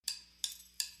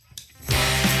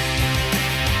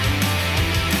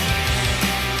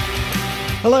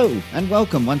Hello, and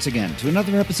welcome once again to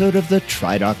another episode of the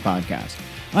TriDoc Podcast.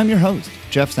 I'm your host,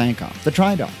 Jeff Sankoff, the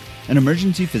TriDoc, an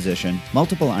emergency physician,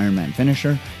 multiple Ironman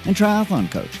finisher, and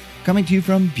triathlon coach, coming to you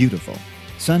from beautiful,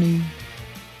 sunny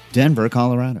Denver,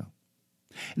 Colorado.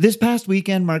 This past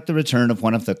weekend marked the return of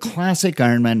one of the classic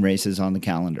Ironman races on the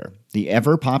calendar, the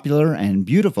ever-popular and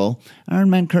beautiful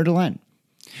Ironman Coeur d'Alene.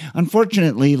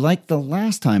 Unfortunately, like the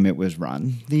last time it was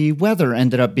run, the weather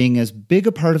ended up being as big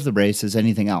a part of the race as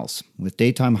anything else, with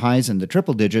daytime highs in the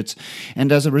triple digits,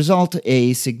 and as a result,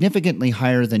 a significantly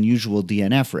higher than usual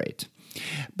DNF rate.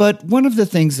 But one of the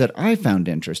things that I found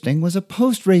interesting was a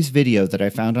post-race video that I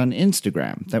found on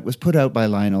Instagram that was put out by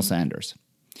Lionel Sanders.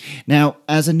 Now,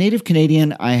 as a native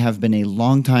Canadian, I have been a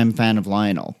longtime fan of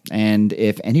Lionel, and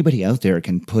if anybody out there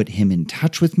can put him in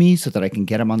touch with me so that I can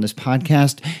get him on this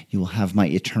podcast, you will have my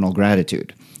eternal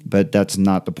gratitude. But that's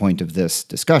not the point of this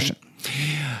discussion.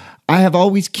 I have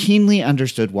always keenly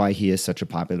understood why he is such a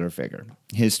popular figure.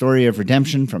 His story of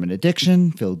redemption from an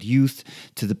addiction-filled youth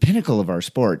to the pinnacle of our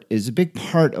sport is a big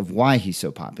part of why he's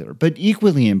so popular. But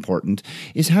equally important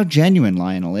is how genuine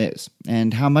Lionel is,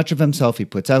 and how much of himself he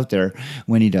puts out there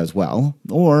when he does well,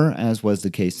 or, as was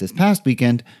the case this past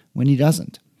weekend, when he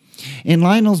doesn't. In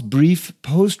Lionel's brief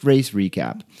post-race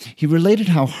recap, he related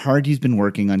how hard he's been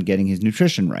working on getting his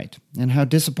nutrition right, and how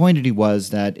disappointed he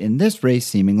was that in this race,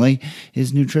 seemingly,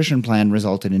 his nutrition plan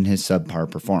resulted in his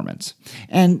subpar performance.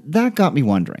 And that got me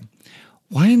wondering,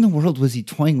 why in the world was he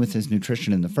toying with his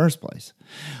nutrition in the first place?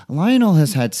 Lionel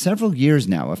has had several years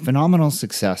now of phenomenal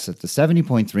success at the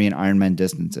 70.3 and Ironman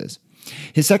distances.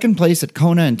 His second place at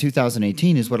Kona in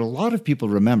 2018 is what a lot of people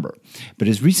remember, but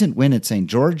his recent win at St.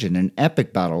 George in an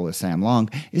epic battle with Sam Long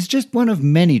is just one of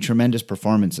many tremendous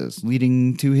performances,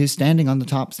 leading to his standing on the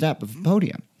top step of the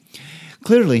podium.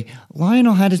 Clearly,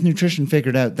 Lionel had his nutrition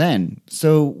figured out then,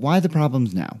 so why the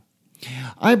problems now?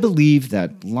 I believe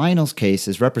that Lionel's case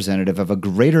is representative of a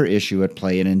greater issue at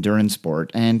play in endurance sport,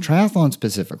 and triathlon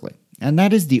specifically, and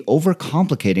that is the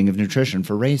overcomplicating of nutrition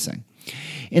for racing.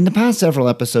 In the past several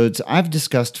episodes, I've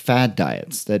discussed fad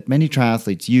diets that many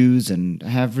triathletes use and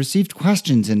have received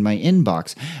questions in my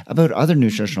inbox about other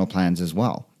nutritional plans as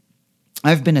well.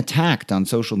 I've been attacked on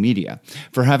social media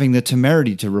for having the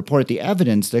temerity to report the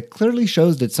evidence that clearly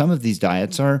shows that some of these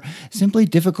diets are simply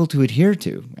difficult to adhere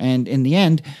to, and in the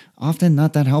end, often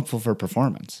not that helpful for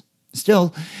performance.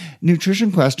 Still,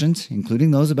 nutrition questions,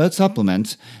 including those about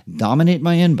supplements, dominate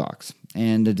my inbox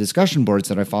and the discussion boards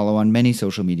that I follow on many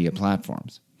social media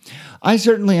platforms. I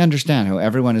certainly understand how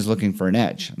everyone is looking for an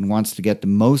edge and wants to get the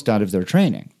most out of their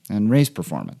training and race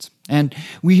performance. And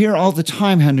we hear all the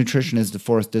time how nutrition is the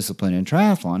fourth discipline in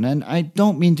triathlon, and I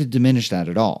don't mean to diminish that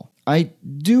at all. I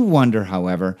do wonder,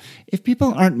 however, if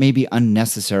people aren't maybe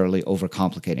unnecessarily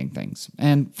overcomplicating things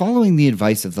and following the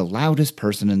advice of the loudest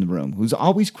person in the room who's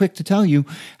always quick to tell you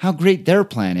how great their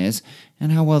plan is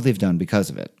and how well they've done because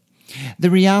of it. The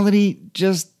reality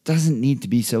just doesn't need to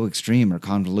be so extreme or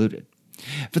convoluted.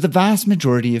 For the vast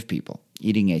majority of people,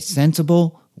 eating a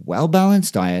sensible,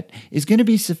 well-balanced diet is going to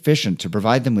be sufficient to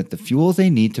provide them with the fuel they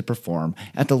need to perform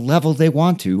at the level they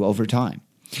want to over time.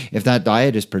 If that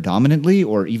diet is predominantly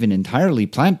or even entirely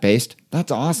plant-based,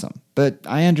 that's awesome, but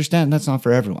I understand that's not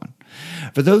for everyone.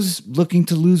 For those looking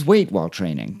to lose weight while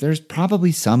training, there's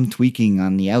probably some tweaking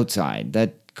on the outside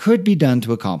that could be done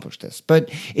to accomplish this, but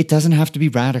it doesn't have to be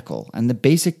radical, and the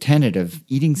basic tenet of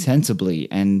eating sensibly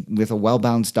and with a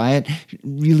well-balanced diet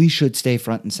really should stay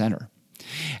front and center.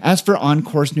 As for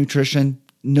on-course nutrition,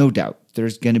 no doubt,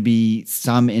 there's going to be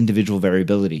some individual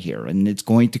variability here, and it's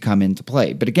going to come into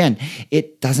play. But again,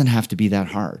 it doesn't have to be that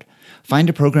hard. Find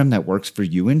a program that works for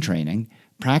you in training,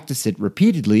 practice it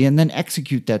repeatedly, and then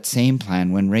execute that same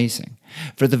plan when racing.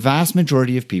 For the vast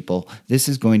majority of people, this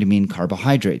is going to mean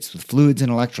carbohydrates with fluids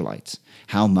and electrolytes.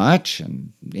 How much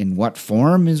and in what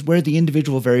form is where the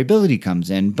individual variability comes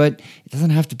in, but it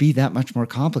doesn't have to be that much more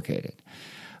complicated.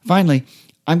 Finally,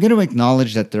 I'm going to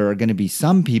acknowledge that there are going to be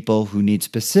some people who need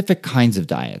specific kinds of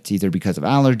diets, either because of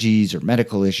allergies or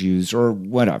medical issues or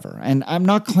whatever. And I'm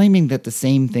not claiming that the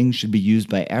same thing should be used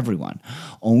by everyone.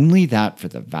 Only that for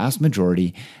the vast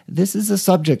majority, this is a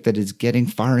subject that is getting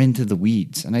far into the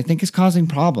weeds and I think is causing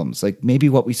problems, like maybe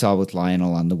what we saw with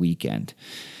Lionel on the weekend.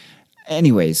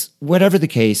 Anyways, whatever the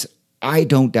case, I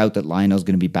don't doubt that Lionel's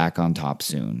going to be back on top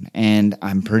soon. And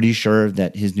I'm pretty sure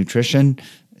that his nutrition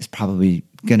is probably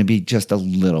going to be just a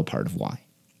little part of why.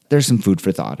 There's some food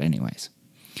for thought anyways.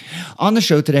 On the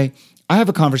show today, I have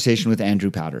a conversation with Andrew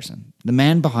Patterson, the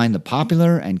man behind the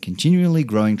popular and continually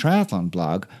growing triathlon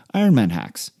blog, Ironman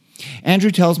Hacks. Andrew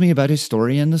tells me about his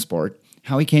story in the sport,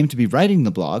 how he came to be writing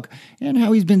the blog, and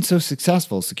how he's been so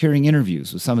successful securing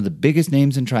interviews with some of the biggest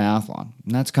names in triathlon.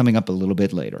 And that's coming up a little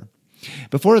bit later.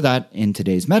 Before that, in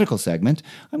today's medical segment,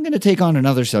 I'm going to take on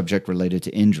another subject related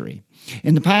to injury.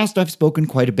 In the past, I've spoken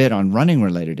quite a bit on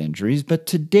running-related injuries, but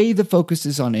today the focus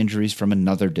is on injuries from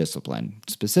another discipline,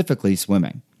 specifically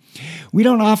swimming. We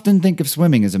don't often think of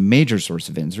swimming as a major source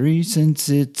of injury since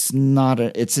it's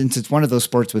one of those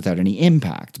sports without any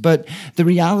impact, but the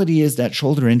reality is that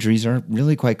shoulder injuries are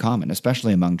really quite common,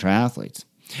 especially among triathletes.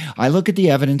 I look at the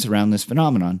evidence around this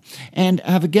phenomenon and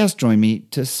have a guest join me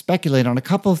to speculate on a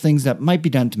couple of things that might be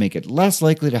done to make it less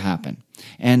likely to happen,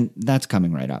 and that's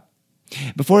coming right up.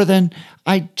 Before then,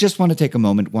 I just want to take a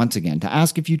moment once again to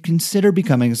ask if you'd consider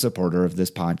becoming a supporter of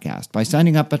this podcast by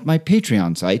signing up at my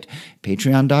Patreon site,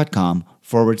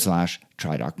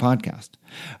 patreon.com/TriDocPodcast.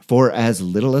 For as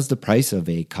little as the price of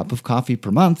a cup of coffee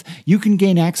per month, you can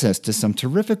gain access to some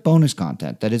terrific bonus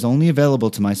content that is only available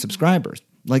to my subscribers,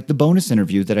 like the bonus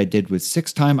interview that I did with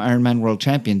 6-time Ironman World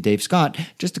Champion Dave Scott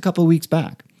just a couple weeks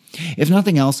back. If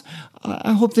nothing else,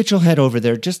 I hope that you'll head over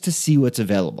there just to see what's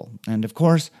available. And of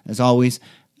course, as always,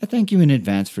 I thank you in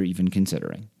advance for even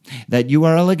considering. That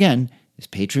URL again is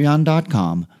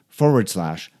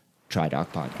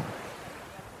patreon.com/TriDocPodcast.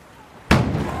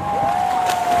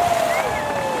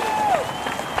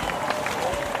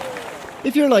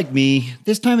 If you're like me,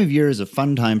 this time of year is a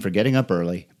fun time for getting up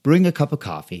early, brewing a cup of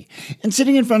coffee, and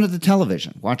sitting in front of the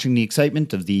television, watching the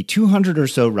excitement of the 200 or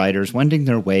so riders wending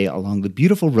their way along the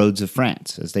beautiful roads of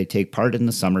France as they take part in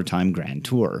the summertime Grand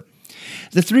Tour.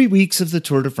 The 3 weeks of the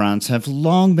Tour de France have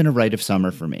long been a rite of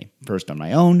summer for me, first on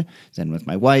my own, then with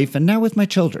my wife, and now with my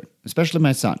children, especially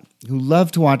my son, who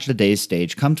love to watch the day's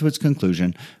stage come to its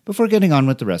conclusion before getting on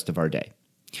with the rest of our day.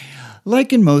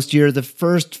 Like in most year, the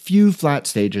first few flat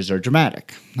stages are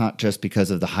dramatic, not just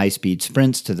because of the high-speed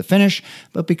sprints to the finish,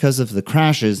 but because of the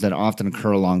crashes that often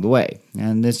occur along the way.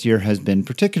 And this year has been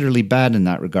particularly bad in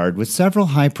that regard, with several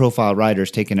high-profile riders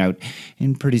taken out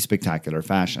in pretty spectacular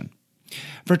fashion.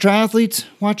 For triathletes,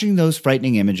 watching those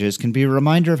frightening images can be a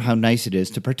reminder of how nice it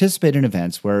is to participate in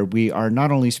events where we are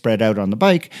not only spread out on the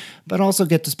bike, but also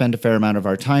get to spend a fair amount of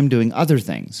our time doing other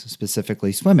things,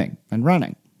 specifically swimming and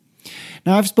running.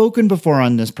 Now, I've spoken before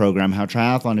on this program how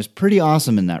triathlon is pretty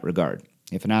awesome in that regard.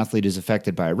 If an athlete is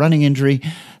affected by a running injury,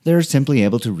 they're simply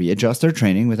able to readjust their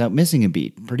training without missing a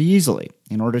beat pretty easily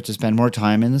in order to spend more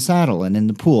time in the saddle and in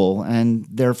the pool and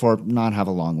therefore not have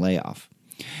a long layoff.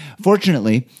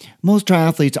 Fortunately, most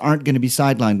triathletes aren't going to be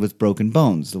sidelined with broken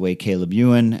bones the way Caleb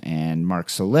Ewan and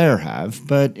Marc Soler have,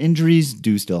 but injuries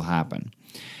do still happen.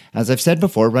 As I've said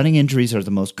before, running injuries are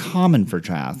the most common for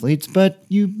triathletes, but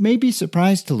you may be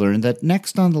surprised to learn that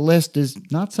next on the list is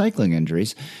not cycling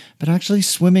injuries, but actually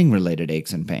swimming-related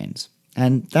aches and pains.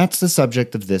 And that's the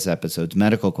subject of this episode's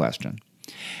medical question.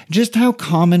 Just how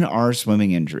common are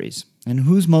swimming injuries, and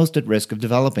who's most at risk of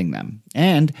developing them?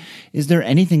 And is there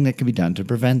anything that can be done to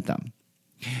prevent them?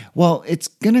 Well, it's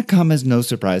going to come as no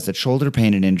surprise that shoulder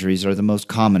pain and injuries are the most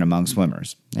common among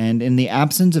swimmers. And in the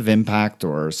absence of impact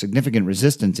or significant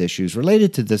resistance issues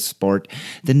related to this sport,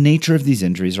 the nature of these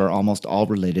injuries are almost all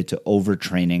related to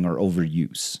overtraining or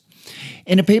overuse.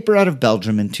 In a paper out of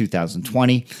Belgium in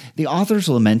 2020, the authors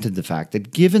lamented the fact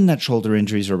that given that shoulder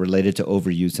injuries are related to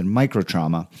overuse and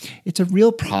microtrauma, it's a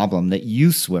real problem that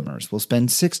youth swimmers will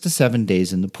spend 6 to 7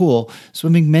 days in the pool,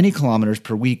 swimming many kilometers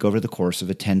per week over the course of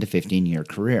a 10 to 15-year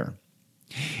career.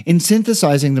 In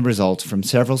synthesizing the results from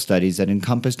several studies that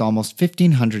encompassed almost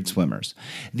 1,500 swimmers,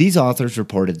 these authors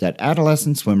reported that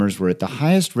adolescent swimmers were at the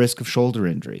highest risk of shoulder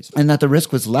injuries, and that the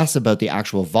risk was less about the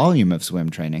actual volume of swim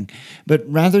training, but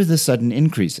rather the sudden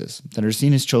increases that are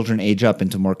seen as children age up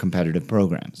into more competitive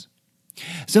programs.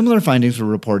 Similar findings were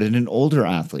reported in older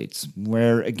athletes,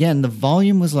 where, again, the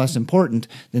volume was less important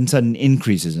than sudden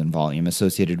increases in volume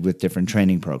associated with different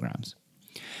training programs.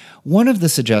 One of the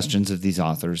suggestions of these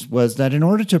authors was that in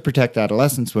order to protect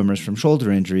adolescent swimmers from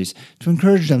shoulder injuries, to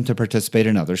encourage them to participate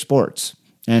in other sports.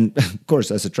 And, of course,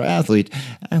 as a triathlete,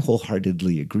 I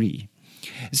wholeheartedly agree.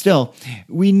 Still,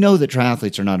 we know that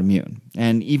triathletes are not immune,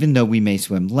 and even though we may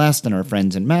swim less than our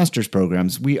friends in master's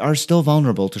programs, we are still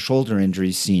vulnerable to shoulder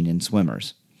injuries seen in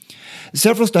swimmers.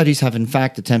 Several studies have in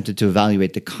fact attempted to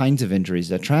evaluate the kinds of injuries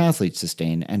that triathletes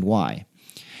sustain and why.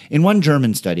 In one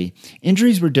German study,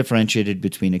 injuries were differentiated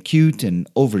between acute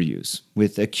and overuse,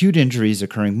 with acute injuries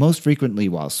occurring most frequently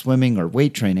while swimming or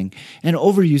weight training, and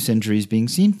overuse injuries being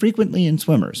seen frequently in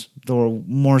swimmers, though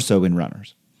more so in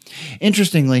runners.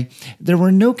 Interestingly, there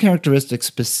were no characteristics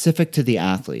specific to the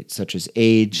athlete, such as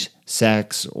age,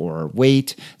 sex, or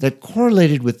weight, that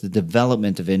correlated with the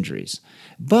development of injuries.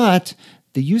 But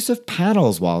the use of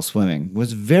paddles while swimming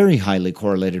was very highly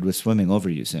correlated with swimming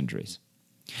overuse injuries.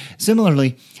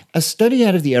 Similarly, a study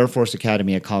out of the Air Force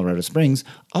Academy at Colorado Springs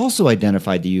also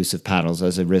identified the use of paddles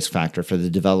as a risk factor for the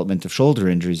development of shoulder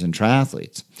injuries in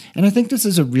triathletes. And I think this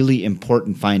is a really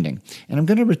important finding, and I'm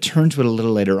going to return to it a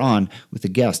little later on with a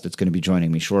guest that's going to be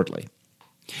joining me shortly.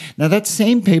 Now, that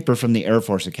same paper from the Air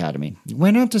Force Academy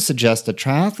went on to suggest that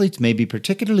triathletes may be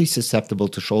particularly susceptible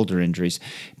to shoulder injuries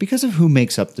because of who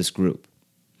makes up this group.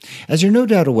 As you're no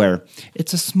doubt aware,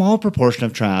 it's a small proportion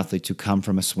of triathletes who come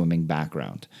from a swimming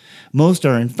background. Most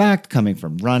are in fact coming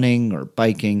from running or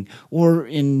biking, or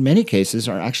in many cases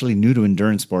are actually new to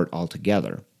endurance sport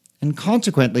altogether. And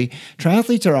consequently,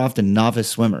 triathletes are often novice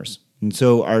swimmers, and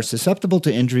so are susceptible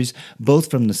to injuries both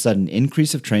from the sudden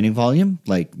increase of training volume,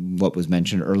 like what was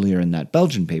mentioned earlier in that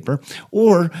Belgian paper,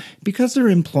 or because they're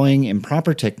employing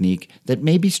improper technique that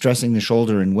may be stressing the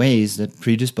shoulder in ways that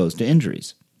predispose to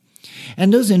injuries.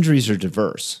 And those injuries are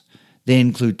diverse. They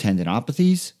include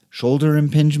tendinopathies, shoulder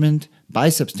impingement,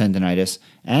 biceps tendinitis,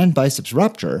 and biceps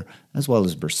rupture, as well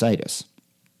as bursitis.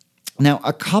 Now,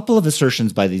 a couple of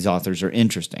assertions by these authors are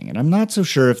interesting, and I'm not so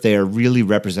sure if they are really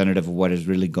representative of what is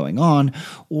really going on,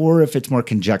 or if it's more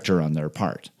conjecture on their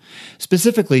part.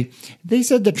 Specifically, they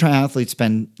said that triathletes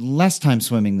spend less time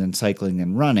swimming than cycling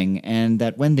and running, and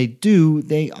that when they do,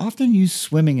 they often use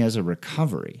swimming as a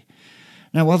recovery.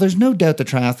 Now, while there's no doubt that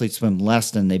triathletes swim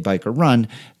less than they bike or run,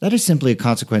 that is simply a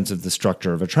consequence of the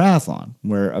structure of a triathlon,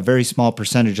 where a very small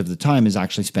percentage of the time is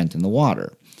actually spent in the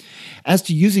water. As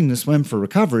to using the swim for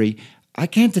recovery, I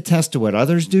can't attest to what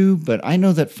others do, but I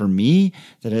know that for me,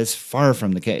 that is far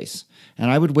from the case. And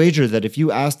I would wager that if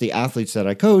you ask the athletes that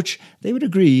I coach, they would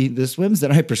agree the swims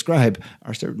that I prescribe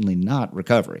are certainly not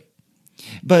recovery.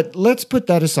 But let's put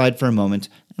that aside for a moment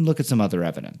and look at some other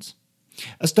evidence.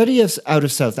 A study out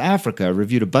of South Africa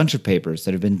reviewed a bunch of papers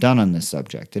that have been done on this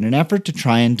subject in an effort to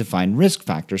try and define risk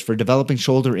factors for developing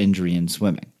shoulder injury in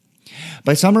swimming.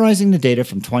 By summarizing the data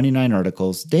from 29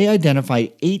 articles, they identify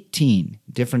 18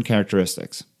 different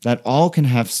characteristics that all can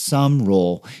have some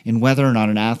role in whether or not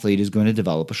an athlete is going to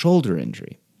develop a shoulder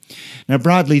injury. Now,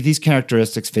 broadly, these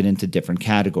characteristics fit into different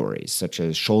categories, such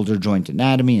as shoulder joint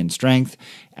anatomy and strength,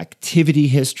 activity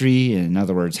history, in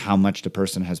other words, how much the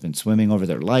person has been swimming over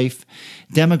their life,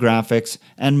 demographics,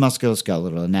 and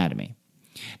musculoskeletal anatomy.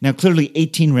 Now, clearly,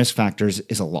 18 risk factors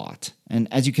is a lot. And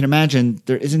as you can imagine,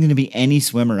 there isn't going to be any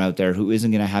swimmer out there who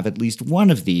isn't going to have at least one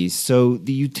of these. So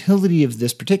the utility of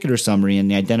this particular summary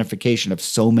and the identification of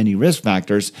so many risk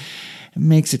factors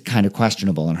makes it kind of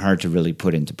questionable and hard to really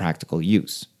put into practical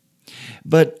use.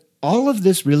 But all of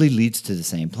this really leads to the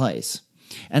same place.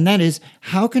 And that is,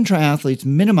 how can triathletes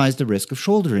minimize the risk of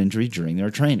shoulder injury during their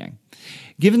training?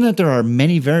 Given that there are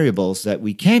many variables that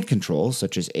we can't control,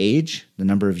 such as age, the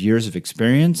number of years of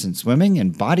experience in swimming,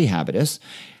 and body habitus,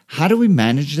 how do we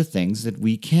manage the things that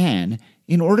we can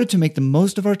in order to make the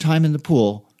most of our time in the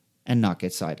pool and not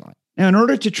get sidelined? Now, in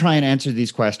order to try and answer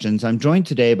these questions, I'm joined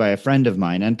today by a friend of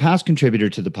mine and past contributor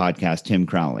to the podcast, Tim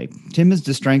Crowley. Tim is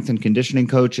the strength and conditioning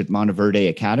coach at Monteverde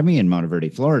Academy in Monteverde,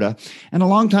 Florida, and a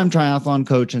longtime triathlon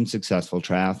coach and successful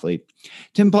triathlete.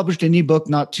 Tim published an ebook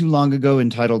not too long ago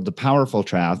entitled The Powerful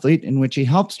Triathlete, in which he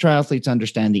helps triathletes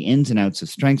understand the ins and outs of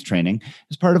strength training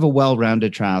as part of a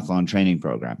well-rounded triathlon training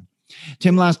program.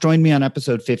 Tim last joined me on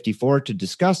episode 54 to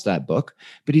discuss that book,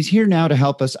 but he's here now to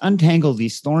help us untangle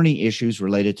these thorny issues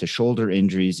related to shoulder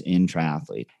injuries in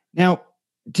triathletes. Now,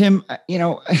 Tim,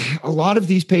 a lot of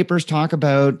these papers talk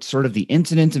about sort of the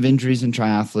incidence of injuries in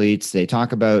triathletes. They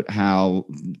talk about how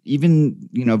even,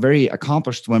 very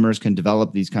accomplished swimmers can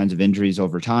develop these kinds of injuries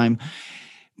over time.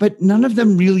 But none of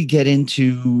them really get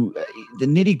into the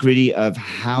nitty-gritty of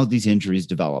how these injuries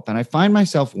develop. And I find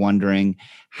myself wondering,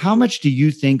 how much do you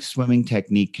think swimming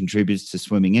technique contributes to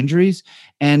swimming injuries?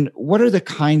 And what are the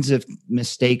kinds of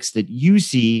mistakes that you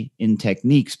see in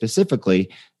technique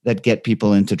specifically that get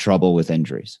people into trouble with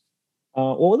injuries?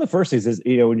 Well, one of the first things is,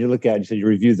 when you look at, you said you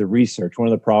review the research. One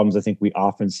of the problems I think we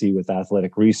often see with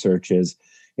athletic research is,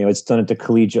 it's done at the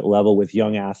collegiate level with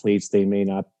young athletes. They may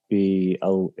not be,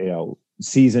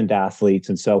 seasoned athletes.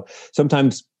 And so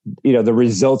sometimes, the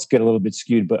results get a little bit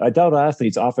skewed, but adult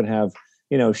athletes often have,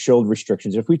 shoulder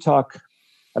restrictions. If we talk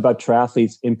about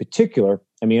triathletes in particular,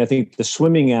 I think the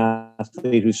swimming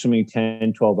athlete who's swimming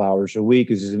 10, 12 hours a week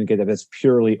is going to get that. That's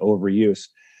purely overuse.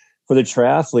 For the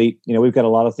triathlete, we've got a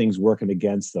lot of things working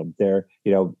against them. They're,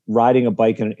 riding a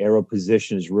bike in an aero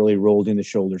position is really rolling the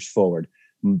shoulders forward.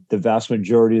 The vast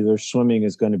majority of their swimming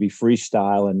is going to be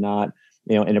freestyle and not,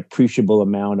 an appreciable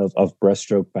amount of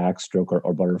breaststroke, backstroke,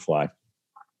 or butterfly.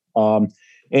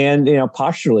 And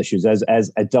postural issues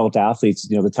as adult athletes,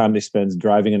 the time they spend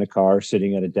driving in a car,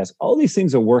 sitting at a desk, all these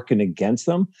things are working against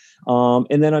them.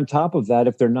 And then on top of that,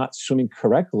 if they're not swimming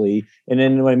correctly, and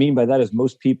then what I mean by that is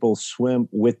most people swim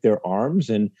with their arms.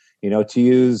 And to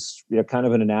use kind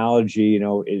of an analogy,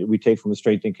 we take from the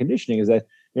strength and conditioning is that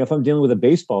if I'm dealing with a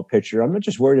baseball pitcher, I'm not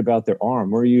just worried about their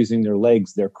arm. We're using their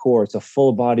legs, their core. It's a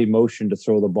full body motion to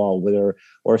throw the ball,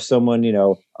 or someone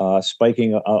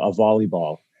spiking a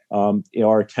volleyball.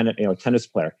 Or a tennis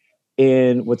player.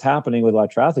 And what's happening with a lot of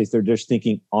triathletes, they're just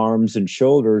thinking arms and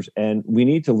shoulders. And we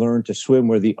need to learn to swim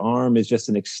where the arm is just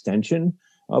an extension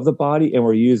of the body. And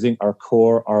we're using our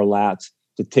core, our lats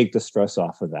to take the stress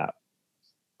off of that.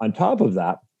 On top of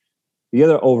that, the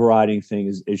other overriding thing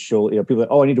is shoulder. People are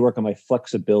like, I need to work on my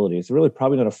flexibility. It's really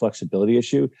probably not a flexibility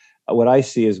issue. What I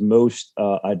see is most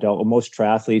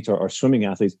triathletes or swimming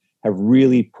athletes have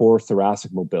really poor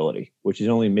thoracic mobility, which is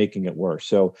only making it worse.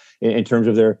 So in terms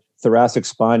of their thoracic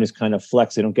spine is kind of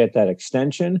flexed, they don't get that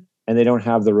extension and they don't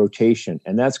have the rotation.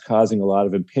 And that's causing a lot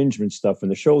of impingement stuff in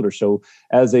the shoulder. So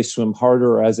as they swim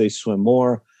harder or as they swim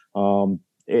more,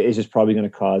 it's just probably going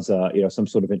to cause some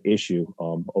sort of an issue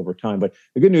over time. But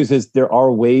the good news is there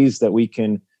are ways that we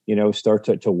can start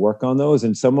to work on those.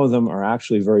 And some of them are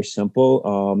actually very simple.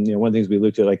 One of the things we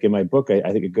looked at, like in my book,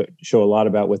 I think it could show a lot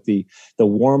about what the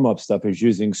warm-up stuff is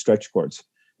using stretch cords.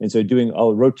 And so doing a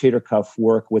rotator cuff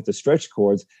work with the stretch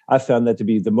cords, I found that to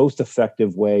be the most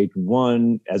effective way,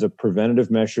 one, as a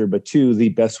preventative measure, but two, the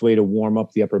best way to warm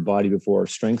up the upper body before a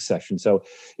strength session. So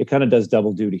it kind of does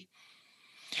double duty.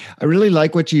 I really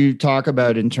like what you talk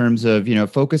about in terms of,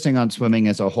 focusing on swimming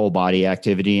as a whole body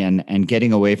activity and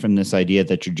getting away from this idea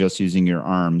that you're just using your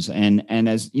arms. And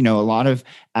as, a lot of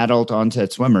adult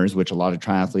onset swimmers, which a lot of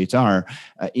triathletes are,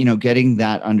 getting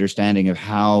that understanding of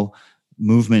how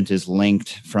movement is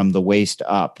linked from the waist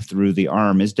up through the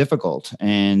arm is difficult.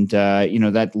 And,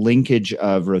 that linkage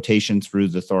of rotation through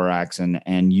the thorax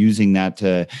and using that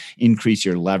to increase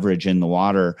your leverage in the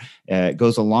water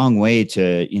goes a long way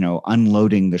to,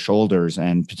 unloading the shoulders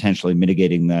and potentially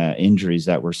mitigating the injuries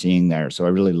that we're seeing there. So I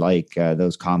really like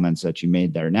those comments that you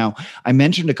made there. Now, I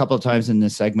mentioned a couple of times in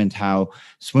this segment how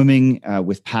swimming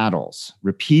with paddles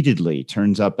repeatedly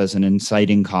turns up as an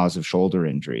inciting cause of shoulder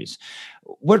injuries.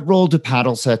 What role do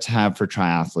paddle sets have for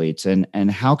triathletes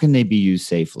and how can they be used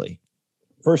safely?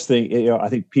 First thing, I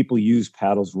think people use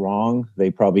paddles wrong.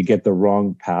 They probably get the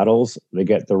wrong paddles. They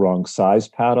get the wrong size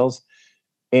paddles.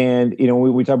 And,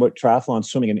 we talk about triathlon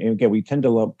swimming, and again, we tend to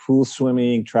lump pool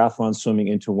swimming, triathlon swimming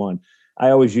into one. I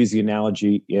always use the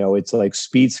analogy, it's like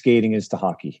speed skating is to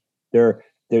hockey. They're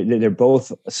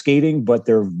both skating, but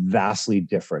they're vastly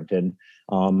different.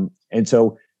 And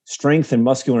so strength and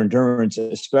muscular endurance,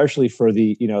 especially for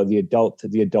the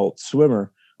adult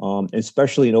swimmer,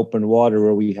 especially in open water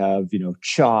where we have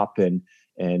chop and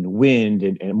wind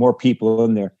and more people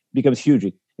in there, becomes huge.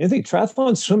 And I think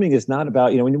triathlon swimming is not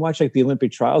about when you watch like the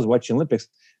Olympic trials, watch the Olympics,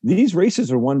 these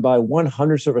races are won by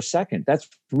 1/100th of a second. That's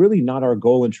really not our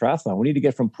goal in triathlon. We need to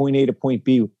get from point A to point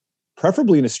B,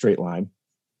 preferably in a straight line,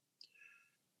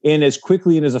 and as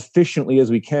quickly and as efficiently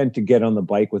as we can to get on the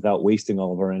bike without wasting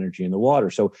all of our energy in the water.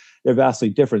 So they're vastly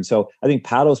different. So I think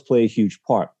paddles play a huge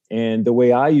part. And the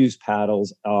way I use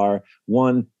paddles are,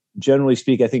 one, generally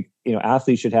speaking, I think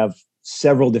athletes should have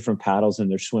several different paddles in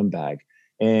their swim bag.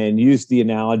 And use the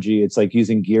analogy, it's like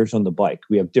using gears on the bike.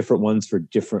 We have different ones for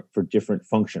different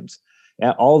functions.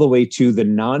 All the way to the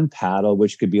non-paddle,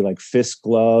 which could be like fist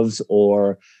gloves,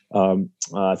 or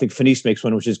I think Finis makes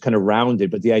one, which is kind of rounded.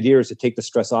 But the idea is to take the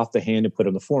stress off the hand and put it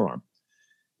on the forearm.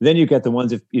 Then you get the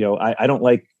ones, I don't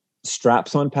like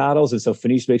straps on paddles. And so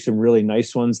Finis makes some really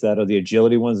nice ones that are the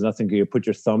agility ones. Nothing, you put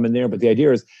your thumb in there. But the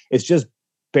idea is it's just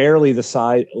barely the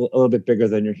size, a little bit bigger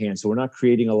than your hand. So we're not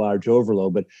creating a large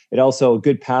overload, but it also, a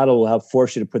good paddle will help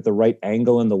force you to put the right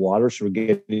angle in the water. So we're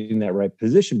getting that right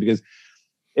position, because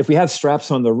if we have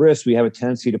straps on the wrist, we have a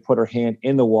tendency to put our hand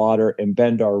in the water and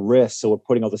bend our wrist. So we're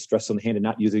putting all the stress on the hand and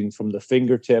not using from the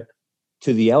fingertip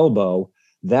to the elbow.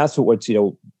 That's what's,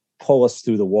 pull us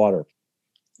through the water.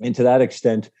 And to that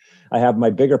extent, I have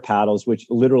my bigger paddles, which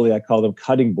literally I call them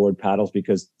cutting board paddles,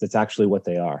 because that's actually what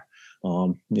they are.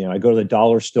 I go to the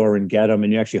dollar store and get them,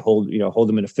 and you actually hold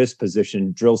them in a fist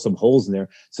position, drill some holes in there.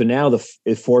 So now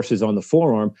it forces on the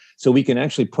forearm, so we can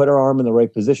actually put our arm in the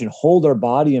right position, hold our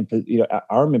body and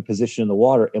arm in position in the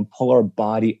water, and pull our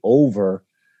body over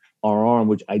our arm.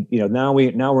 Which now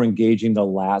we're engaging the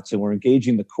lats and we're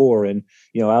engaging the core. And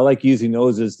I like using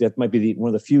those as that might be one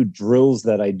of the few drills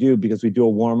that I do, because we do a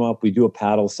warm up, we do a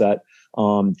paddle set,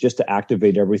 just to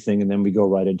activate everything, and then we go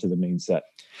right into the main set.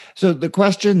 So the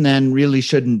question then really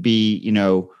shouldn't be,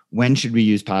 when should we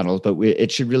use paddles, but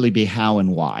it should really be how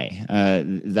and why.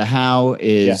 The how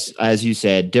is, as you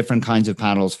said, different kinds of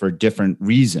paddles for different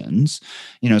reasons.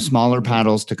 Smaller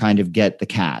paddles to kind of get the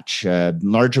catch,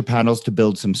 larger paddles to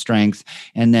build some strength.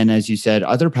 And then, as you said,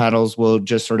 other paddles will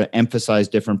just sort of emphasize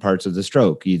different parts of the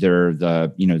stroke, either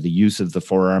the use of the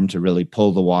forearm to really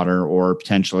pull the water, or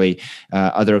potentially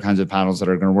other kinds of paddles that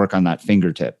are going to work on that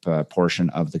fingertip portion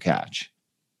of the catch.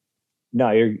 No,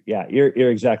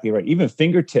 you're exactly right. Even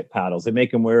fingertip paddles, they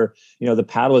make them where, the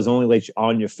paddle is only like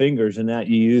on your fingers, and that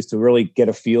you use to really get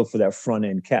a feel for that front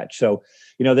end catch. So,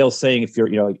 they'll saying if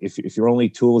your only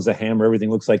tool is a hammer, everything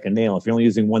looks like a nail. If you're only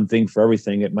using one thing for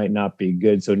everything, it might not be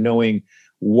good. So knowing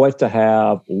what to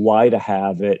have, why to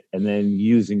have it, and then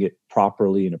using it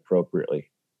properly and appropriately.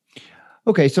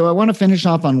 Okay, so I want to finish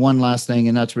off on one last thing,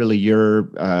 and that's really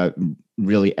your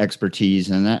really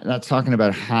expertise, and that's talking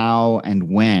about how and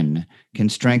when can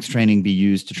strength training be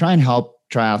used to try and help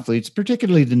triathletes,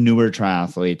 particularly the newer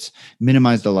triathletes,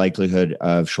 minimize the likelihood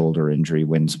of shoulder injury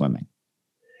when swimming.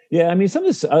 Yeah, I mean, some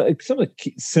of the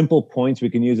key, simple points we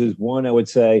can use is, one, I would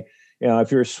say,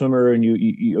 if you're a swimmer and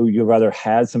you rather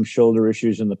had some shoulder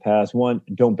issues in the past, one,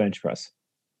 don't bench press.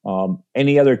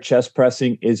 Any other chest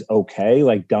pressing is okay,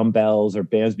 like dumbbells or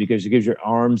bands, because it gives your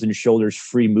arms and shoulders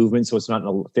free movement, so it's not in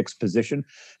a fixed position.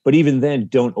 But even then,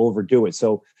 don't overdo it.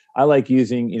 So I like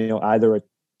using, either a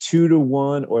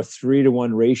 2-to-1 or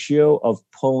 3-to-1 ratio of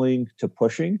pulling to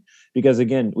pushing, because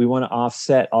again, we want to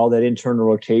offset all that internal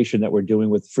rotation that we're doing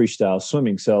with freestyle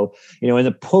swimming. So, in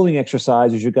the pulling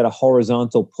exercises, you've got a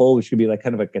horizontal pull, which could be like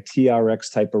kind of like a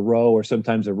TRX type of row, or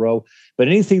sometimes a row. But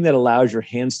anything that allows your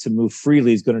hands to move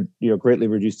freely is going to, greatly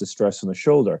reduce the stress on the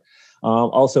shoulder.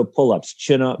 Also pull-ups,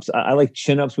 chin-ups. I like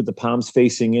chin-ups with the palms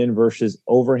facing in versus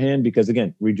overhand, because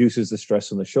again, reduces the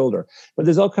stress on the shoulder. But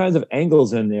there's all kinds of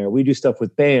angles in there. We do stuff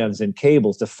with bands and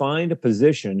cables to find a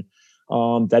position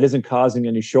that isn't causing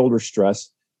any shoulder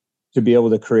stress, to be able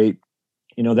to create,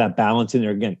 that balance in there.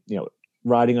 Again,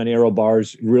 riding on aero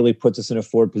bars really puts us in a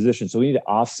forward position. So we need to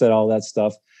offset all that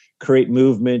stuff, create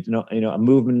movement, a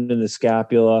movement in the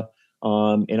scapula,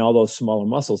 and all those smaller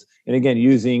muscles. And again,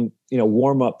 using,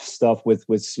 warm up stuff with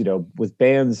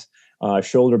bands,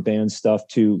 shoulder band stuff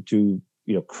to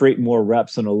create more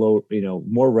reps on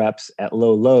more reps at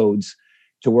low loads,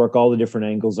 to work all the different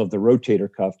angles of the rotator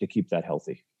cuff to keep that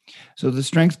healthy. So the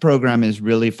strength program is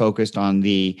really focused on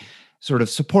the sort of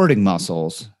supporting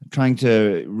muscles, trying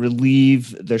to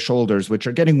relieve the shoulders, which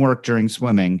are getting work during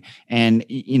swimming, and,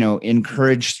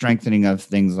 encourage strengthening of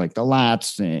things like the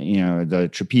lats, the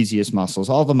trapezius muscles,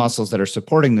 all the muscles that are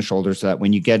supporting the shoulders, so that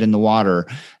when you get in the water,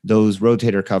 those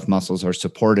rotator cuff muscles are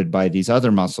supported by these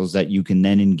other muscles that you can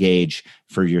then engage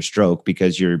for your stroke,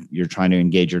 because you're trying to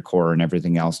engage your core and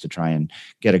everything else to try and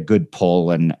get a good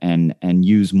pull and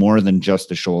use more than just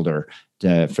the shoulder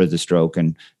for the stroke,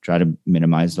 and try to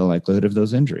minimize the likelihood of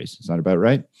those injuries. Is that about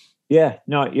right? Yeah,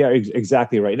 no, yeah,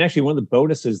 exactly right. And actually, one of the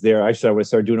bonuses there, when I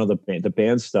started doing all the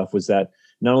band stuff, was that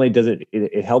not only does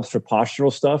it helps for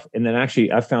postural stuff, and then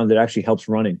actually I found it actually helps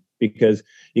running, because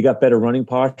you got better running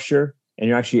posture, and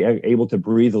you're actually able to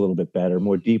breathe a little bit better,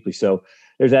 more deeply. So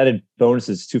there's added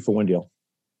bonuses, 2-for-1 deal.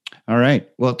 All right.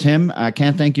 Well, Tim, I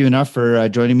can't thank you enough for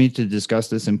joining me to discuss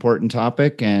this important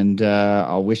topic, and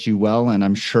I'll wish you well, and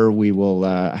I'm sure we will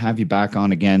have you back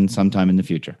on again sometime in the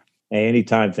future. Hey,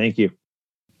 anytime. Thank you.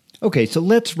 Okay, so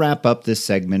let's wrap up this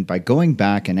segment by going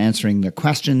back and answering the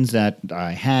questions that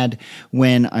I had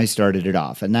when I started it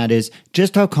off. And that is,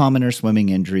 just how common are swimming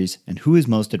injuries, and who is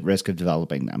most at risk of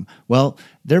developing them? Well,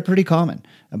 they're pretty common.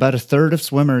 About 1/3 of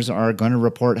swimmers are going to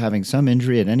report having some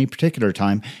injury at any particular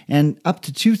time, and up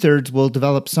to 2/3 will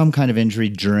develop some kind of injury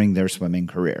during their swimming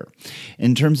career.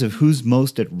 In terms of who's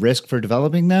most at risk for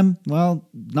developing them, well,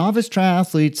 novice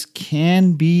triathletes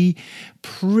can be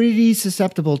pretty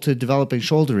susceptible to developing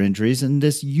shoulder injuries, and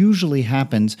this usually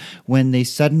happens when they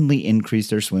suddenly increase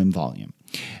their swim volume.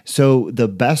 So the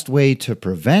best way to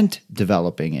prevent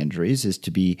developing injuries is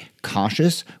to be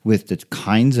cautious with the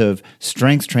kinds of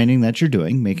strength training that you're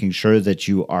doing, making sure that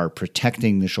you are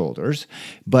protecting the shoulders,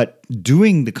 but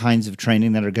doing the kinds of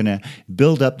training that are going to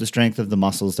build up the strength of the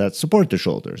muscles that support the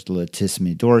shoulders, the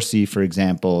latissimus dorsi, for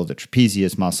example, the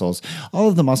trapezius muscles, all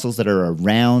of the muscles that are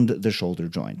around the shoulder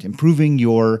joint, improving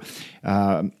your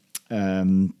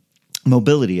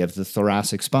mobility of the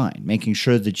thoracic spine, making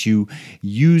sure that you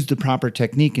use the proper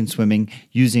technique in swimming,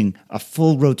 using a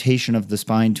full rotation of the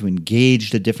spine to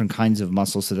engage the different kinds of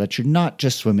muscles, so that you're not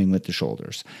just swimming with the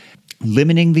shoulders.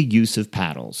 limiting the use of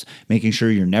paddles, making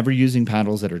sure you're never using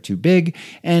paddles that are too big,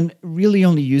 and really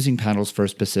only using paddles for a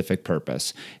specific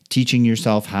purpose. Teaching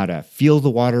yourself how to feel the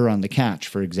water on the catch,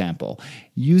 for example.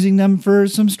 Using them for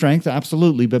some strength,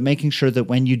 absolutely, but making sure that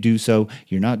when you do so,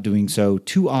 you're not doing so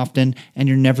too often, and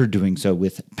you're never doing so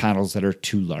with paddles that are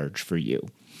too large for you.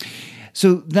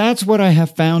 So that's what I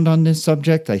have found on this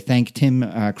subject. I thank Tim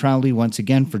Crowley once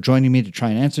again for joining me to try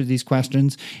and answer these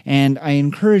questions. And I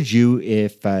encourage you,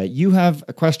 if you have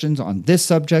questions on this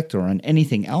subject or on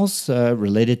anything else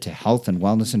related to health and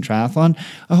wellness and triathlon,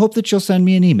 I hope that you'll send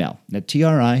me an email at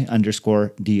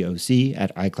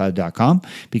tri_doc@icloud.com,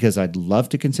 because I'd love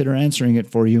to consider answering it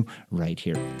for you right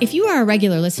here. If you are a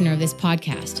regular listener of this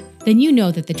podcast, then you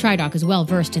know that the TriDoc is well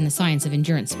versed in the science of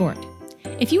endurance sport.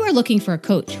 If you are looking for a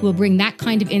coach who will bring that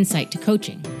kind of insight to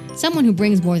coaching, someone who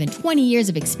brings more than 20 years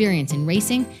of experience in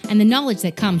racing and the knowledge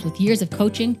that comes with years of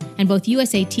coaching and both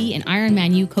USAT and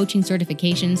Ironman U coaching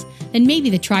certifications, then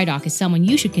maybe the TriDoc is someone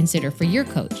you should consider for your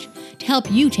coach to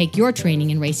help you take your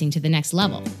training and racing to the next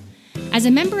level. As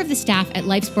a member of the staff at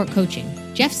Life Sport Coaching,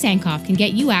 Jeff Sankoff can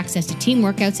get you access to team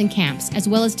workouts and camps, as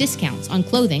well as discounts on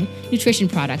clothing, nutrition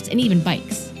products, and even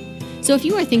bikes. So if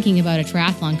you are thinking about a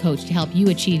triathlon coach to help you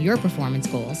achieve your performance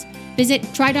goals, visit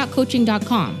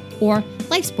tridoccoaching.com or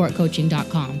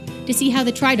lifesportcoaching.com to see how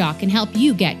the TriDoc can help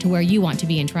you get to where you want to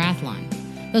be in triathlon.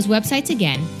 Those websites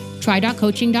again,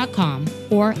 tridoccoaching.com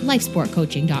or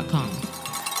lifesportcoaching.com.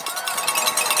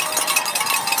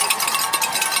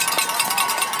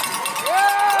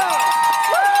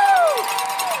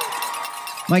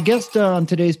 My guest on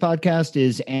today's podcast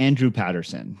is Andrew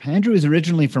Patterson. Andrew is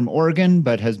originally from Oregon,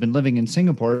 but has been living in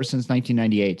Singapore since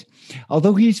 1998.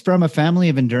 Although he's from a family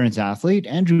of endurance athletes,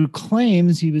 Andrew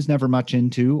claims he was never much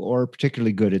into or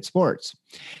particularly good at sports.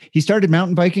 He started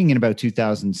mountain biking in about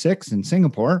 2006 in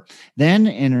Singapore. Then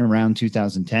in around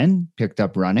 2010, picked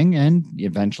up running and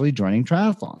eventually joining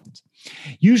triathlons.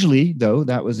 Usually, though,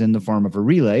 that was in the form of a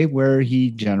relay where he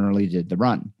generally did the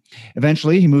run.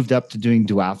 Eventually, he moved up to doing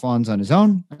duathlons on his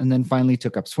own, and then finally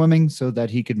took up swimming so that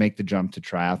he could make the jump to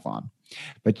triathlon.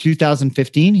 By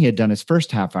 2015, he had done his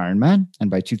first half Ironman,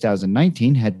 and by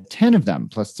 2019, had 10 of them,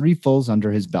 plus 3 fulls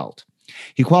under his belt.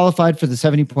 He qualified for the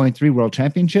 70.3 World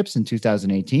Championships in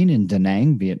 2018 in Da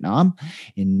Nang, Vietnam,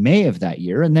 in May of that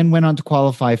year, and then went on to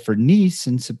qualify for Nice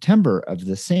in September of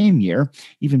the same year,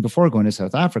 even before going to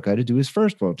South Africa to do his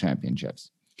first World Championships.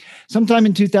 Sometime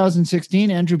in 2016,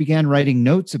 Andrew began writing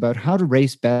notes about how to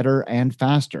race better and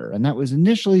faster, and that was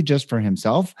initially just for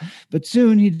himself, but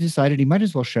soon he decided he might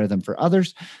as well share them for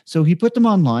others, so he put them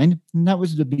online, and that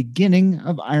was the beginning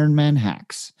of Ironman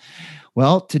Hacks.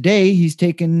 Well, today he's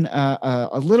taken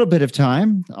a little bit of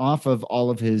time off of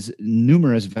all of his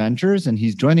numerous ventures, and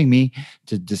he's joining me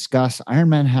to discuss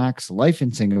Ironman Hacks, life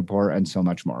in Singapore, and so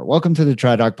much more. Welcome to the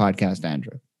TriDoc Podcast,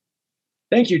 Andrew.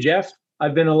 Thank you, Jeff.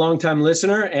 I've been a long-time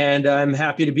listener, and I'm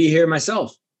happy to be here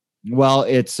myself. Well,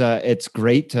 it's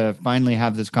great to finally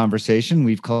have this conversation.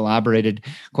 We've collaborated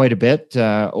quite a bit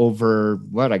over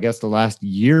the last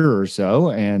year or so,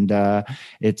 and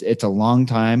it's a long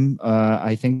time,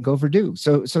 I think, overdue.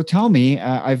 So tell me,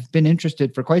 I've been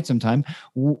interested for quite some time.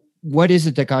 What is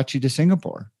it that got you to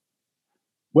Singapore?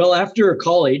 Well, after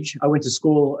college, I went to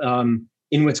school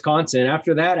in Wisconsin.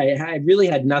 After that, I really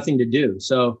had nothing to do,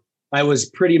 so I was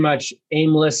pretty much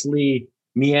aimlessly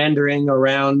meandering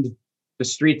around the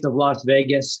streets of Las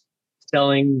Vegas,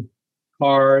 selling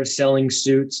cars, selling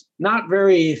suits, not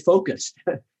very focused.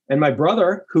 And my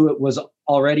brother, who was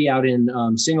already out in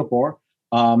Singapore,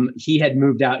 he had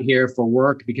moved out here for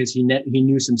work because he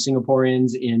knew some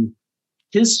Singaporeans in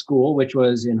his school, which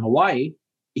was in Hawaii.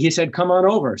 He said, come on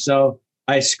over. So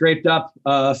I scraped up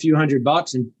a few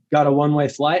 $100 and got a one-way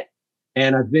flight,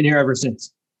 and I've been here ever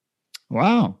since.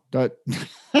 Wow.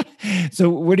 So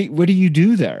what do you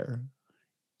do there?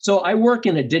 So I work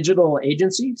in a digital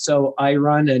agency. So I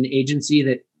run an agency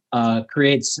that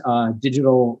creates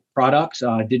digital products,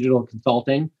 digital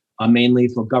consulting, mainly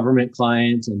for government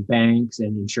clients and banks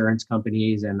and insurance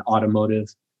companies and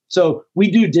automotive. So we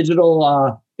do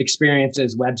digital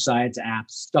experiences, websites,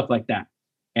 apps, stuff like that.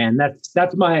 And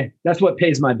that's what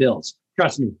pays my bills.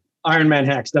 Trust me, Ironman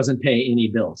Hacks doesn't pay any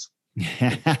bills.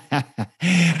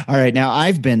 All right. Now,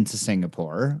 I've been to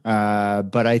Singapore,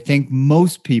 but I think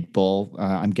most people,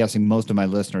 I'm guessing most of my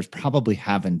listeners probably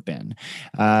haven't been.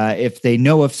 If they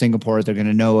know of Singapore, they're going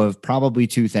to know of probably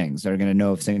two things. They're going to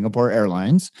know of Singapore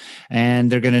Airlines, and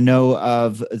they're going to know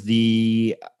of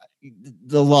the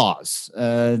the laws,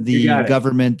 the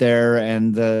government there,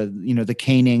 and the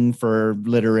caning for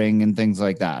littering and things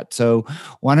like that. So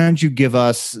why don't you give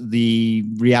us the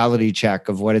reality check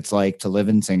of what it's like to live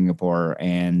in Singapore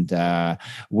and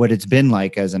what it's been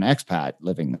like as an expat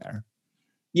living there?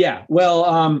 Yeah,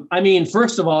 well, I mean,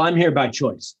 first of all, I'm here by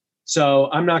choice. So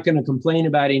I'm not going to complain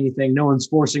about anything. No one's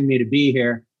forcing me to be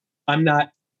here.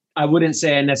 I wouldn't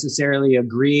say I necessarily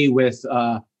agree with,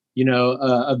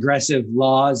 aggressive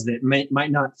laws that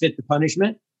might not fit the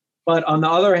punishment. But on the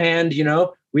other hand,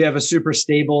 we have a super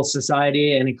stable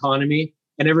society and economy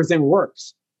and everything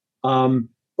works. But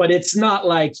it's not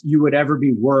like you would ever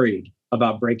be worried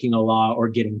about breaking a law or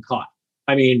getting caught.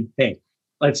 I mean, hey,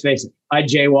 let's face it. I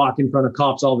jaywalk in front of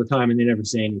cops all the time and they never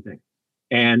say anything.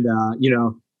 And,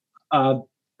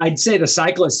 I'd say the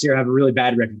cyclists here have a really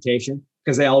bad reputation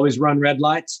because they always run red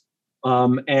lights.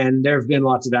 And there have been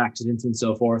lots of accidents and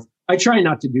so forth. I try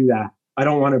not to do that. I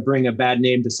don't want to bring a bad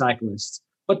name to cyclists.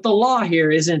 But the law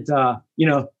here isn't,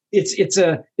 it's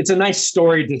a nice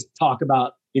story to talk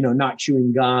about, not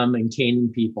chewing gum and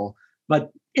caning people.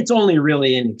 But it's only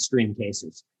really in extreme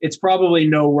cases. It's probably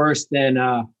no worse than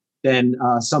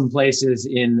some places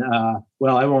in, I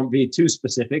won't be too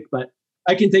specific, but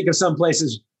I can think of some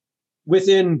places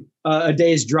within a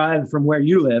day's drive from where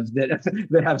you live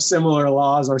that have similar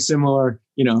laws or similar,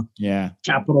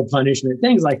 capital punishment,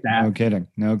 things like that.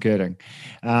 No kidding.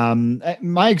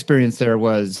 My experience there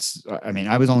was,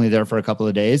 I was only there for a couple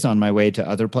of days on my way to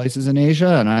other places in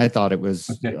Asia, and I thought it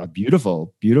was a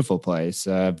beautiful, beautiful place,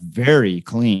 very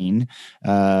clean,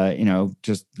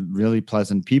 just really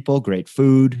pleasant people, great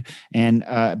food. And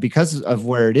because of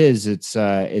where it is,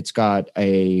 it's got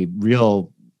a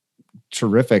real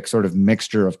terrific sort of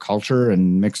mixture of culture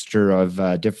and mixture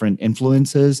of different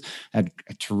influences. Had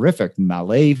a terrific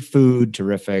Malay food,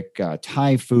 terrific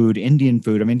Thai food, Indian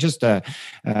food. Just a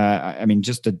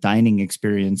dining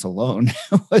experience alone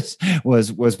was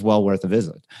well worth a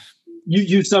visit.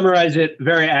 You summarized it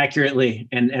very accurately,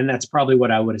 and that's probably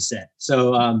what I would have said.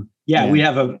 So we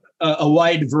have a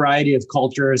wide variety of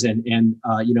cultures and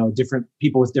different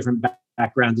people with different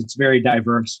backgrounds. It's very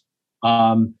diverse.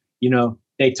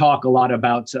 They talk a lot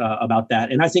about that,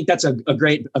 and I think that's a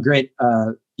great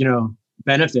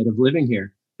benefit of living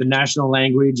here. The national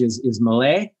language is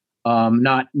Malay,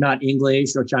 not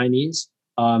English or Chinese,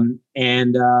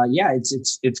 it's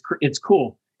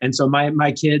cool. And so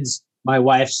my kids, my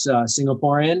wife's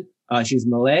Singaporean, she's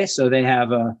Malay, so they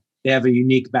have a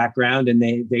unique background, and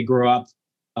they grow up.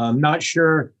 Not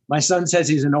sure. My son says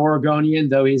he's an Oregonian,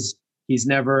 though he's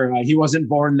never he wasn't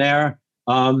born there.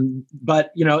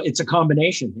 But it's a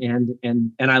combination,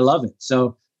 and I love it.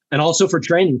 So, and also for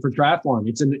training for triathlon,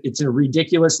 it's a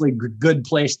ridiculously good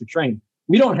place to train.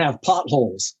 We don't have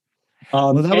potholes.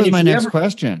 That was my next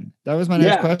question.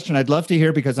 I'd love to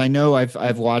hear, because I know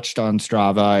I've watched on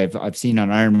Strava, I've seen on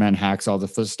Ironman Hacks all the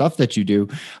stuff that you do.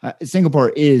 Singapore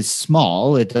is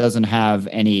small; it doesn't have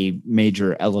any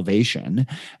major elevation.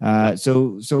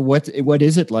 So what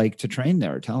is it like to train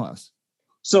there? Tell us.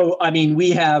 So,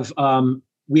 we have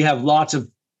lots of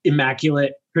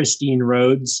immaculate, pristine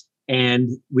roads,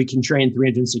 and we can train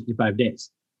 365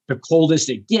 days. The coldest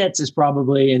it gets is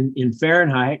probably in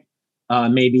Fahrenheit,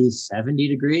 maybe 70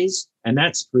 degrees, and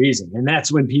that's freezing. And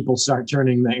that's when people start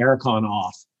turning the aircon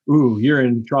off. Ooh, you're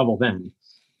in trouble then.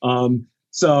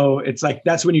 So it's like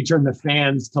that's when you turn the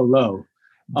fans to low.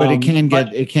 But it can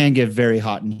get very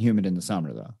hot and humid in the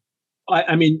summer, though.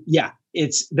 I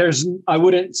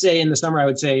wouldn't say in the summer, I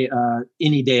would say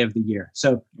any day of the year.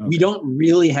 So we don't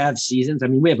really have seasons.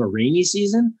 We have a rainy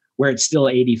season where it's still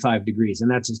 85 degrees,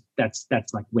 and that's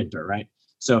like winter, right?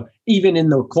 So even in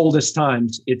the coldest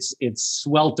times, it's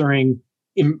sweltering,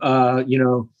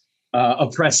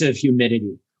 oppressive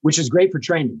humidity, which is great for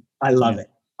training. I love it.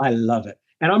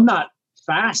 And I'm not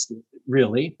fast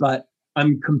really, but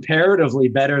I'm comparatively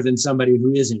better than somebody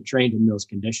who isn't trained in those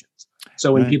conditions.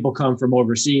 So when people come from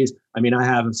overseas, I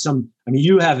have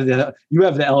you have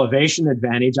the elevation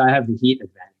advantage. I have the heat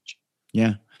advantage.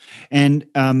 Yeah. And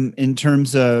in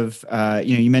terms of,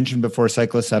 you mentioned before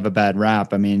cyclists have a bad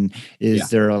rap. Is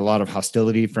there a lot of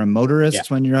hostility from motorists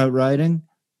when you're out riding?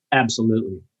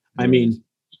 Absolutely.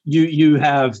 You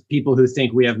have people who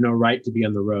think we have no right to be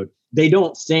on the road. They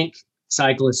don't think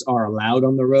cyclists are allowed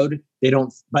on the road. They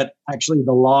don't, but actually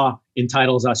the law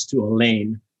entitles us to a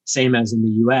lane, same as in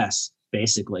the US,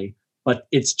 basically. But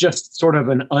it's just sort of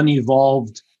an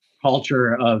unevolved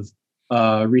culture of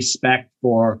respect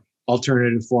for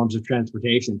alternative forms of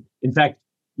transportation. In fact,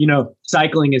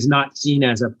 cycling is not seen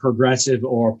as a progressive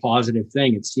or positive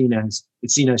thing. It's seen as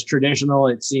traditional.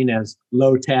 It's seen as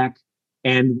low tech.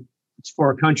 And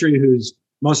for a country whose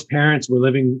most parents were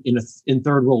living in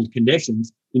third world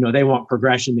conditions. They want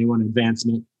progression, they want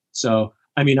advancement. So,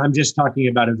 I mean, I'm just talking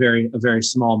about a very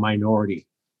small minority.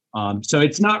 So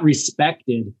it's not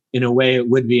respected in a way it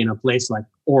would be in a place like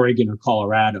Oregon or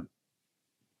Colorado.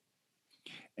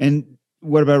 And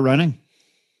what about running?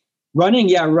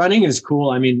 Running is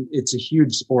cool. I mean, it's a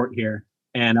huge sport here,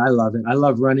 and I love it. I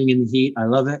love running in the heat. I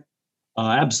love it.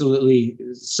 Absolutely,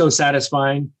 so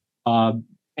satisfying.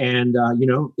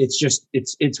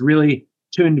 It's really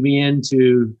tuned me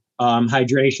into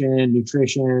hydration,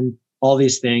 nutrition, all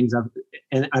these things.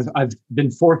 I've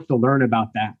been forced to learn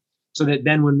about that, so that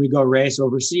then when we go race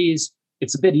overseas,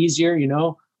 it's a bit easier.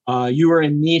 You were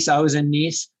in Nice, I was in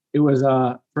Nice. It was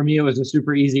for me, it was a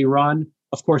super easy run.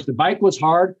 Of course, the bike was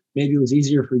hard. Maybe it was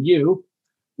easier for you.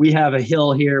 We have a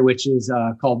hill here, which is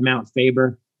called Mount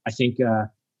Faber. I think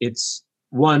it's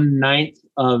 1/9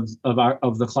 of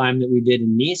the climb that we did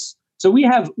in Nice. So we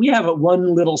have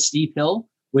one little steep hill,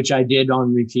 which I did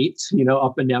on repeats,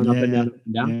 up and down, up and down, up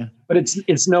and down. Yeah. But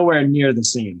it's nowhere near the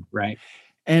same, right?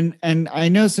 And I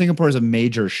know Singapore is a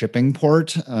major shipping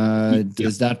port.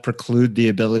 Does that preclude the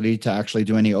ability to actually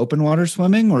do any open water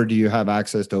swimming, or do you have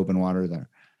access to open water there?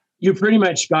 You pretty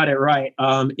much got it right.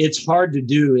 It's hard to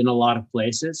do in a lot of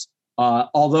places.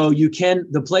 Although you can,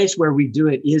 the place where we do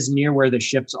it is near where the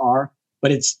ships are,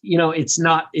 but it's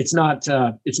not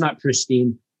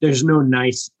pristine. There's no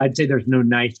nice,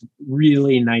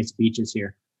 really nice beaches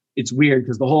here. It's weird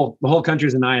because the whole country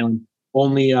is an island.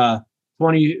 Only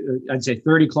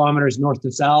 30 kilometers north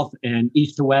to south, and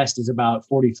east to west is about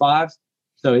 45.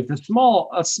 So it's a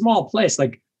small place,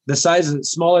 like the size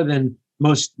is smaller than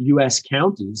most U.S.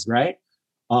 counties, right?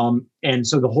 And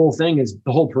so the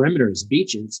whole perimeter is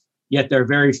beaches, yet there are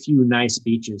very few nice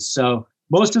beaches. So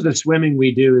most of the swimming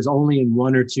we do is only in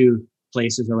one or two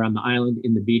places around the island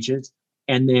in the beaches.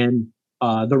 And then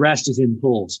the rest is in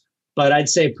pools. But I'd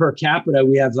say per capita,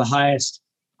 we have the highest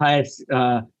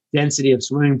density of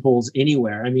swimming pools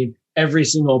anywhere. I mean, every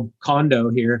single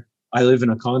condo here, I live in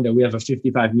a condo, we have a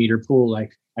 55-meter pool.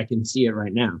 Like I can see it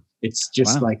right now. It's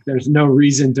just like there's no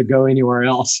reason to go anywhere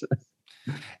else.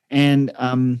 And,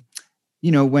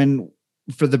 when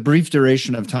for the brief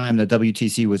duration of time that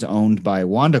WTC was owned by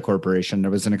Wanda Corporation,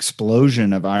 there was an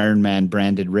explosion of Ironman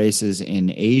branded races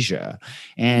in Asia.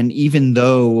 And even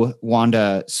though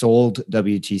Wanda sold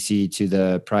WTC to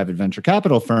the private venture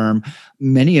capital firm,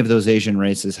 many of those Asian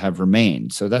races have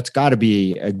remained. So that's got to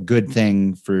be a good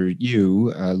thing for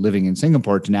you living in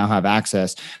Singapore to now have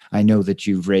access. I know that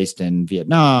you've raced in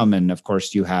Vietnam, and of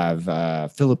course you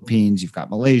have Philippines, you've got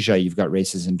Malaysia, you've got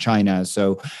races in China.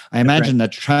 So I imagine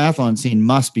that triathlon scene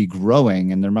must be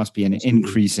growing, and there must be an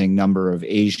increasing number of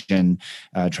Asian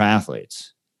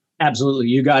triathletes. Absolutely.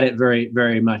 You got it very,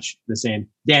 very much the same.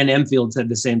 Dan Emfield said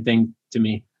the same thing to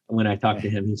me when I talked to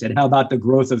him. He said, how about the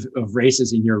growth of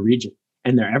races in your region?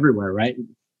 And they're everywhere, right?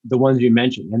 The ones you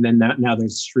mentioned. And then now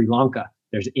there's Sri Lanka,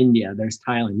 there's India, there's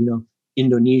Thailand,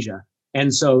 Indonesia.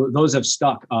 And so those have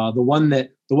stuck. The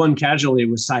one casualty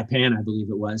was Saipan, I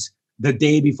believe it was. The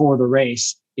day before the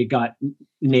race, it got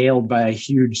nailed by a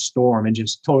huge storm and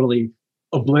just totally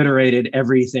obliterated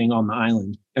everything on the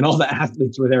island. And all the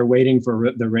athletes were there waiting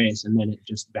for the race, and then it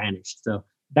just vanished. So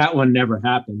that one never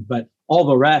happened. But all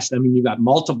the rest, I mean, you got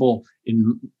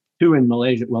two in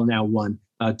Malaysia. Well, now one,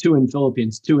 two in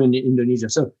Philippines, two in Indonesia.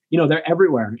 So, they're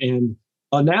everywhere. And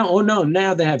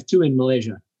now they have two in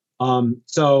Malaysia.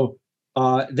 So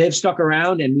they've stuck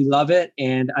around, and we love it.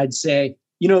 And I'd say,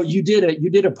 you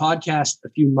did a podcast a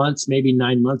few months, maybe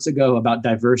 9 months ago, about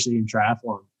diversity in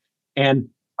triathlon. And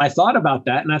I thought about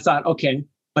that, and I thought, okay,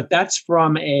 but that's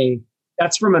from an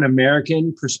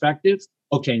American perspective.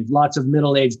 Okay, lots of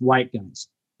middle-aged white guys.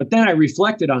 But then I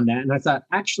reflected on that, and I thought,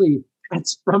 actually,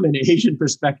 that's from an Asian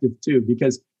perspective too,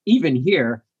 because even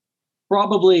here,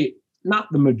 probably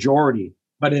not the majority,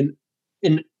 but in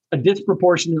a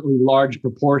disproportionately large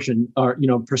proportion or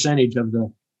percentage of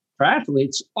the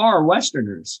triathletes are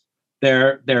Westerners.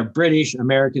 They're British,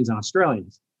 Americans, and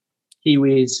Australians,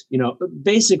 Kiwis.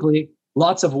 Basically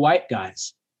lots of white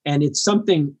guys, and it's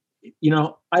something.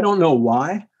 I don't know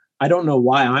why. I don't know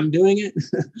why I'm doing it.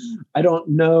 I don't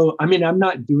know. I mean, I'm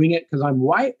not doing it because I'm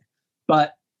white,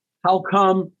 but how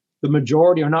come the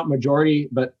majority, or not majority,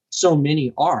 but so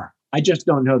many are? I just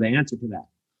don't know the answer to that.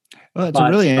 Well, it's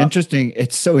really interesting.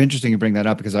 It's so interesting you bring that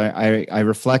up, because I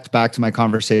reflect back to my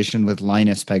conversation with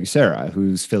Linus Pegucera,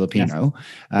 who's Filipino.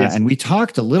 Yes. And we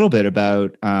talked a little bit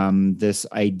about this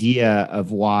idea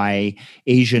of why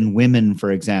Asian women,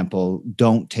 for example,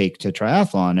 don't take to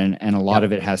triathlon. And a lot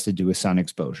of it has to do with sun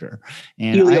exposure.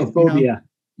 And heliophobia.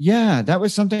 Yeah, that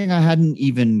was something I hadn't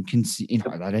even conceived,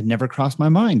 that had never crossed my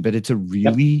mind, but it's a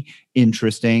really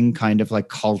interesting kind of like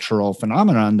cultural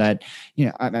phenomenon that,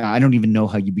 I don't even know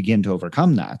how you begin to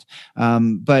overcome that.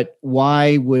 But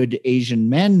why would Asian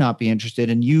men not be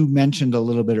interested? And you mentioned a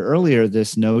little bit earlier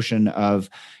this notion of,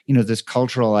 this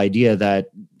cultural idea that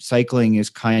cycling is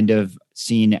kind of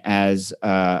seen as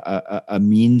a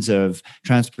means of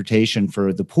transportation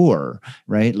for the poor,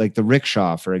 right? Like the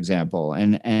rickshaw, for example.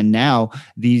 And now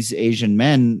these Asian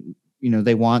men,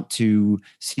 they want to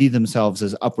see themselves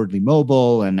as upwardly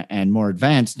mobile and more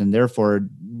advanced, and therefore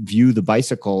view the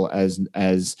bicycle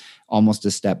as almost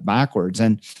a step backwards.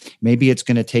 And maybe it's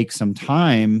going to take some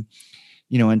time,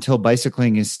 until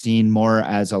bicycling is seen more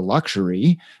as a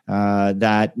luxury,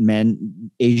 that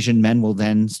Asian men will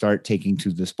then start taking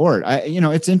to the sport.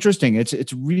 It's interesting.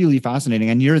 It's really fascinating.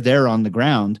 And you're there on the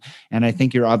ground. And I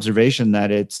think your observation that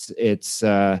it's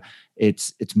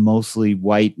mostly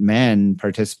white men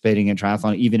participating in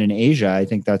triathlon, even in Asia, I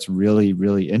think that's really,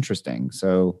 really interesting.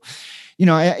 So,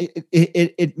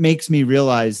 it makes me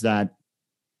realize that,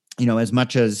 as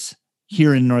much as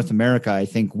here in North America, I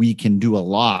think we can do a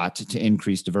lot to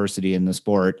increase diversity in the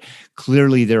sport.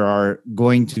 Clearly, there are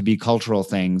going to be cultural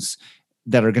things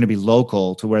that are going to be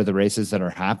local to where the races that are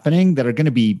happening that are going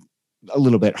to be a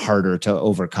little bit harder to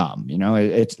overcome.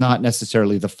 It's not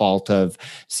necessarily the fault of,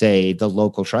 say, the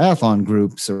local triathlon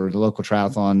groups or the local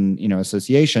triathlon,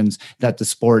 associations, that the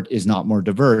sport is not more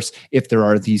diverse if there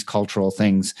are these cultural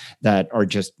things that are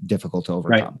just difficult to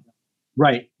overcome.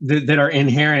 Right. That are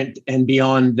inherent and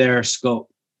beyond their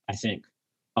scope, I think.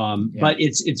 But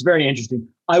it's very interesting.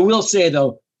 I will say,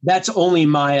 though, that's only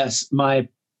my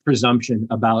presumption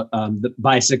about the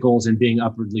bicycles and being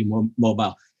upwardly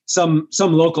mobile. Some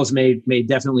locals may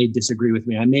definitely disagree with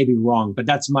me. I may be wrong, but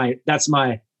that's my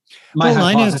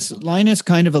Linus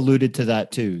kind of alluded to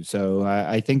that too. So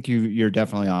I think you're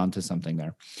definitely on to something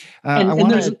there.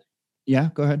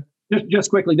 Go ahead. Just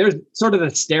quickly, there's sort of the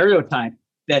stereotype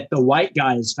that the white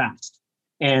guy is fast.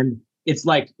 And it's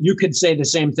like, you could say the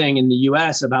same thing in the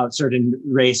US about certain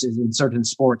races in certain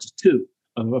sports too,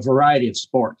 of a variety of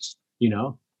sports,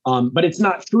 but it's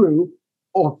not true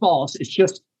or false. It's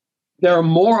just, there are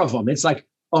more of them. It's like,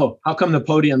 oh, how come the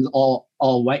podium's all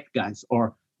white guys?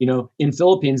 Or, in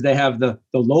Philippines, they have the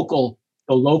local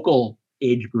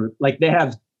age group. Like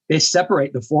they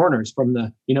separate the foreigners from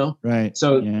the, right.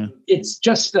 So it's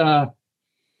just,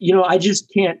 I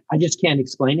just can't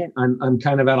explain it. I'm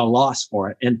kind of at a loss for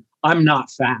it, and I'm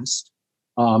not fast.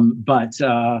 But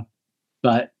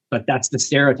that's the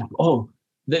stereotype. Oh,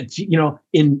 that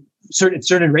in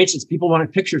certain races, people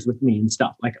wanted pictures with me and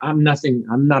stuff. Like I'm nothing.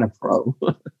 I'm not a pro.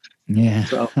 Yeah,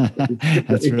 so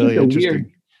that's really interesting.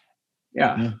 Weird,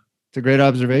 yeah. It's a great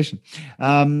observation.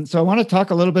 So I want to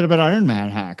talk a little bit about Ironman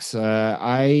hacks.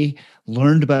 I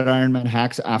learned about Ironman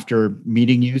hacks after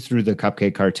meeting you through the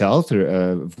Cupcake Cartel,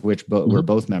 of which we're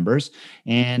both members.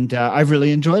 And I've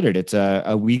really enjoyed it. It's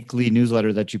a weekly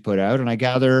newsletter that you put out. And I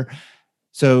gather,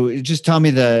 so just tell me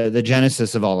the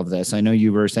genesis of all of this. I know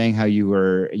you were saying how you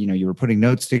were putting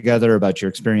notes together about your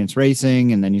experience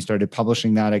racing, and then you started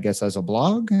publishing that, I guess, as a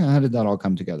blog. How did that all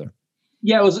come together?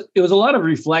 Yeah, it was a lot of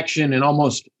reflection and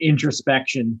almost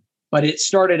introspection, but it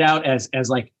started out as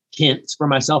like hints for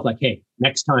myself, like, hey,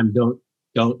 next time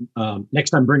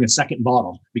next time bring a second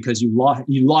bottle, because you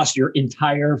lost your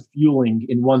entire fueling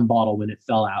in one bottle when it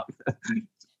fell out.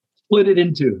 Split it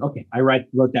in two. Okay, I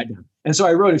wrote that down. And so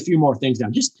I wrote a few more things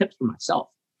down, just tips for myself.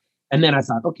 And then I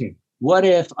thought, okay, what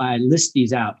if I list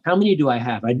these out? How many do I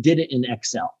have? I did it in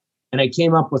Excel, and I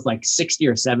came up with like 60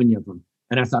 or 70 of them.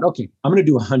 And I thought, okay, I'm going to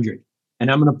do 100. And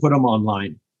I'm going to put them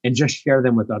online and just share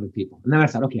them with other people. And then I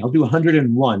thought, okay, I'll do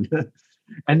 101.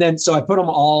 And then, so I put them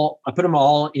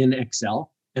all in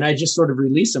Excel, and I just sort of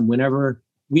release them whenever,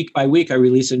 week by week, I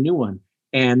release a new one.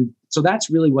 And so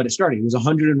that's really what it started. It was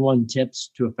 101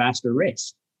 tips to a faster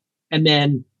race. And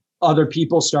then other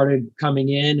people started coming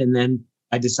in, and then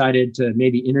I decided to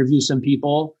maybe interview some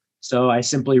people. So I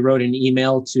simply wrote an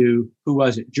email to, who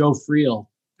was it? Joe Friel,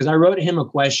 because I wrote him a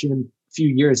question a few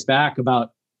years back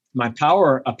about a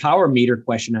power meter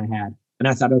question I had. And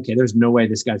I thought, okay, there's no way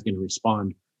this guy's going to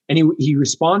respond. And he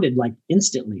responded like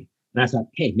instantly. And I thought,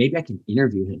 hey, maybe I can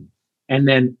interview him. And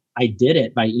then I did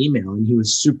it by email, and he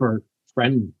was super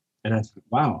friendly. And I thought,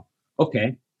 wow,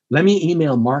 okay, let me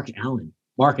email Mark Allen.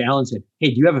 Mark Allen said, hey,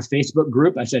 do you have a Facebook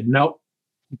group? I said, nope,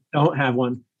 don't have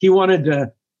one. He wanted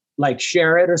to like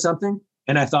share it or something.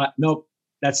 And I thought, nope,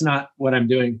 that's not what I'm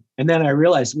doing. And then I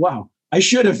realized, wow, I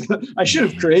should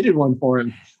have created one for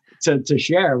him to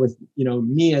share with,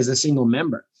 me as a single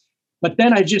member. But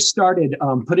then I just started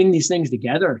putting these things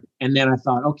together. And then I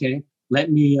thought, okay,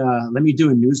 let me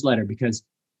do a newsletter, because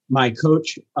my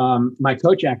coach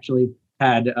actually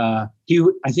had, I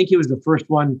think he was the first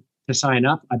one to sign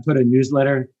up. I put a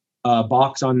newsletter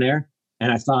box on there,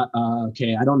 and I thought,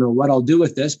 okay, I don't know what I'll do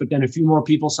with this, but then a few more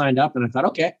people signed up, and I thought,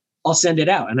 okay, I'll send it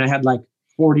out. And I had like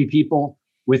 40 people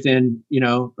within,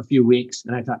 a few weeks.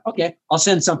 And I thought, okay, I'll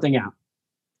send something out.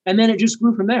 And then it just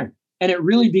grew from there. And it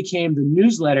really became, the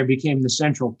newsletter became the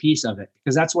central piece of it,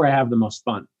 because that's where I have the most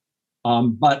fun.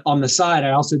 But on the side,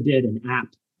 I also did an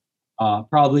app.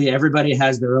 Probably everybody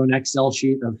has their own Excel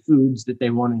sheet of foods that they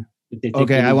want to.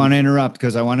 Okay, I want to interrupt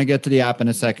because I want to get to the app in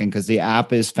a second, because the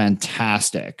app is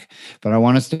fantastic. But I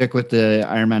want to stick with the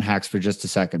Ironman hacks for just a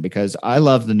second, because I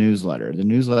love the newsletter. The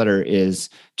newsletter is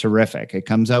terrific. It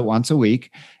comes out once a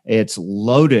week. It's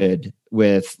loaded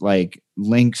with like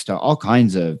links to all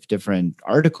kinds of different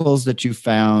articles that you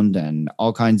found and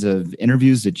all kinds of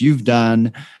interviews that you've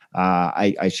done.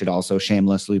 I should also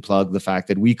shamelessly plug the fact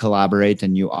that we collaborate,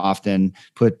 and you often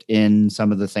put in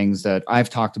some of the things that I've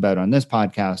talked about on this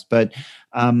podcast. But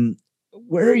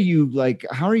where are you, like,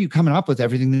 how are you coming up with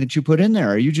everything that you put in there?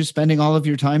 Are you just spending all of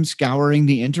your time scouring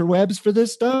the interwebs for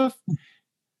this stuff?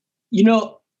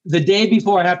 The day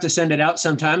before I have to send it out,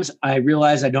 sometimes I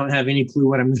realize I don't have any clue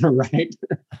what I'm going to write.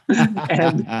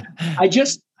 And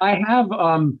I have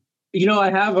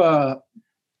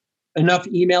enough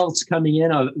emails coming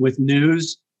in with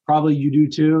news. Probably you do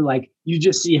too. Like, you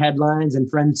just see headlines and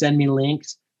friends send me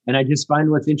links, and I just find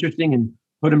what's interesting and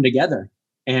put them together.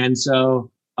 And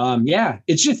so,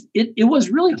 it's just, it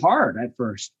was really hard at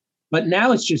first, but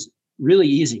now it's just really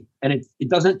easy. And it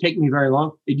doesn't take me very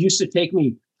long. It used to take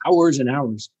me hours and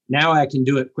hours. Now I can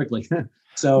do it quickly.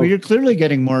 So well, you're clearly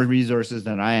getting more resources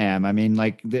than I am. I mean,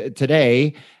 like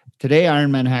today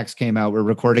Ironman Hacks came out. We're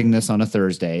recording this on a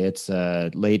Thursday. It's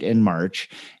late in March,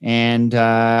 and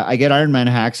I get Ironman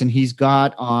Hacks, and he's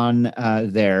got on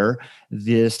there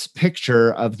this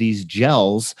picture of these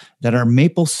gels that are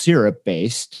maple syrup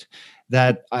based,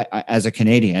 that I, as a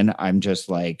Canadian, I'm just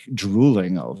like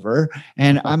drooling over.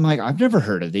 And I'm like, I've never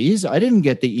heard of these. I didn't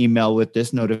get the email with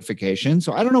this notification.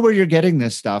 So I don't know where you're getting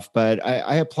this stuff, but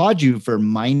I applaud you for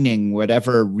mining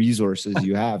whatever resources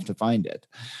you have to find it.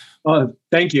 Oh,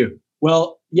 thank you.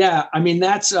 Well, yeah, I mean,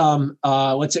 that's,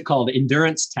 what's it called?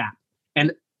 Endurance Tap.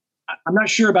 And I'm not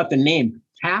sure about the name.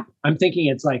 Tap? I'm thinking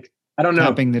it's like, I don't know.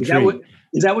 Tapping the tree.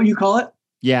 Is that what you call it?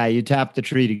 Yeah, you tap the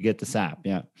tree to get the sap.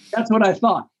 Yeah. That's what I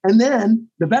thought. And then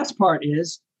the best part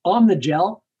is on the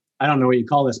gel, I don't know what you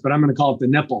call this, but I'm going to call it the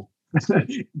nipple.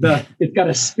 It's got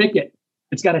a spigot.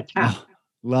 It's got a tap. Oh,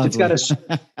 lovely. It's got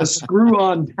a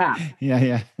screw-on tap.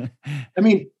 Yeah. I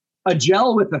mean, a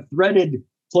gel with a threaded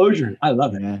closure. I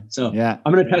love it. Yeah. So yeah,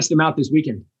 I'm going to test them out this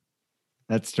weekend.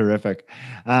 That's terrific.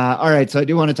 All right. So I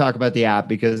do want to talk about the app,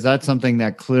 because that's something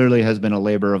that clearly has been a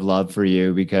labor of love for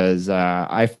you, because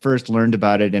I first learned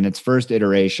about it in its first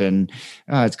iteration.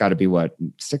 It's got to be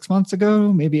 6 months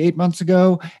ago, maybe 8 months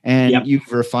ago. And Yep.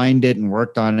 You've refined it and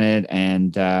worked on it.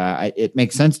 And it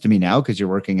makes sense to me now, because you're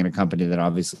working in a company that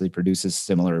obviously produces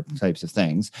similar types of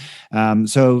things.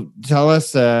 So tell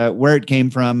us where it came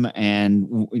from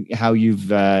and how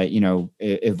you've,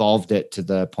 evolved it to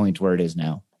the point where it is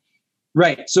now.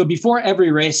 Right. So before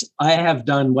every race, I have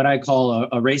done what I call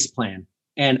a race plan.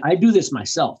 And I do this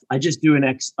myself. I just do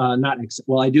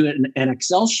I do an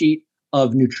Excel sheet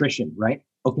of nutrition, right?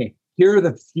 Okay, here are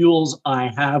the fuels I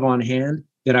have on hand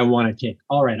that I want to take.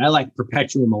 All right, I like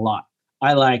Perpetuum a lot.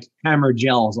 I like Hammer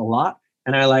Gels a lot.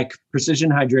 And I like Precision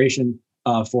Hydration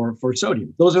for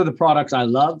sodium. Those are the products I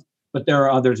love, but there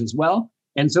are others as well.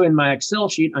 And so in my Excel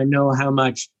sheet, I know how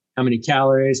many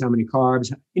calories, how many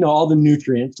carbs, all the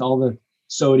nutrients, all the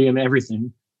sodium,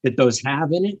 everything that those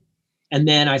have in it. And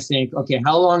then I think, okay,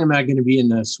 how long am I going to be in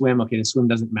the swim? Okay, the swim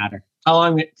doesn't matter. How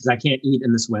long, because I can't eat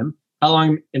in the swim. How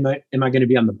long am I going to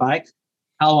be on the bike?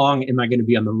 How long am I going to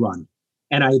be on the run?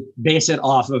 And I base it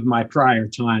off of my prior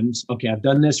times. Okay, I've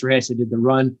done this race. I did the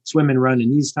run, swim and run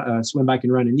in these, swim, bike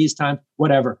and run in these times,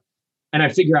 whatever. And I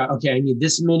figure out, okay, I need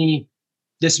this many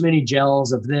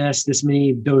gels of this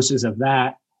many doses of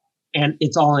that. And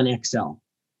it's all in Excel.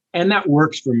 And that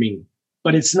works for me,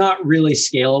 but it's not really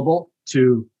scalable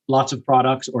to lots of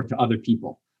products or to other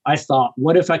people. I thought,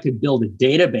 what if I could build a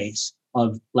database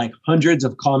of like hundreds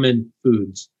of common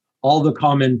foods, all the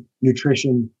common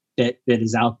nutrition that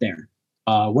is out there?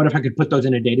 What if I could put those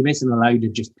in a database and allow you to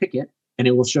just pick it, and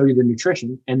it will show you the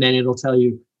nutrition. And then it'll tell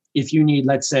you if you need,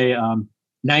 let's say,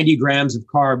 90 grams of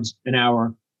carbs an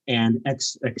hour and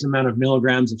X amount of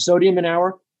milligrams of sodium an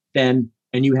hour, and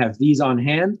you have these on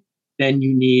hand, then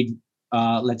you need,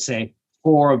 let's say,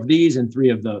 4 of these and 3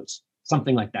 of those,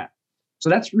 something like that. So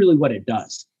that's really what it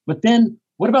does. But then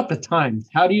what about the times?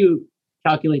 How do you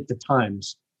calculate the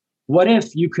times? What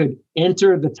if you could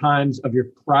enter the times of your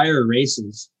prior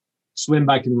races, swim,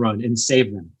 bike, and run, and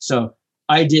save them? So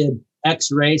I did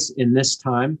X race in this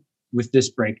time with this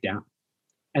breakdown.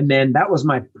 And then that was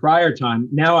my prior time.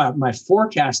 Now my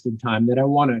forecasted time that I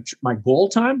want to, my goal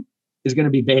time is going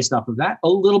to be based off of that a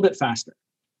little bit faster.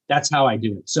 That's how I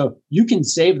do it. So you can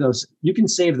save those, you can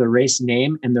save the race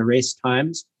name and the race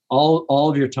times, all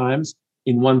of your times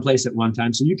in one place at one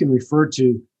time. So you can refer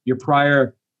to your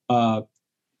prior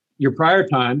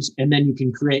times, and then you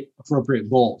can create appropriate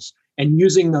goals. And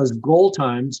using those goal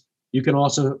times, you can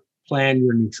also plan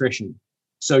your nutrition.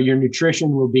 So your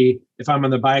nutrition will be, if I'm on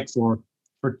the bike for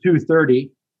 2:30,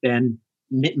 then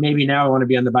maybe now I want to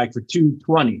be on the bike for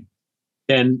 2:20.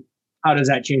 Then how does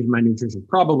that change my nutrition?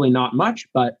 Probably not much,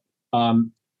 but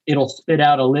it'll spit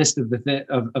out a list of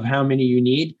of how many you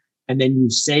need, and then you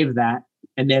save that.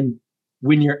 And then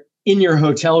when you're in your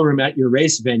hotel room at your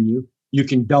race venue, you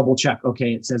can double check.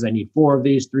 Okay, it says I need 4 of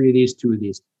these, 3 of these, 2 of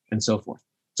these, and so forth.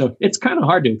 So it's kind of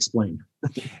hard to explain.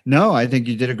 No, I think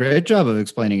you did a great job of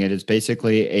explaining it. It's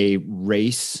basically a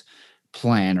race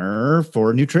planner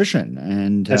for nutrition,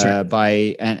 and That's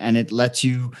right. and it lets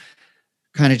you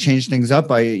kind of change things up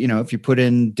by, if you put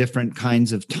in different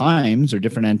kinds of times or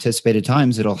different anticipated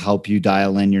times, it'll help you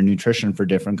dial in your nutrition for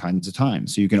different kinds of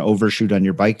times. So you can overshoot on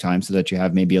your bike time so that you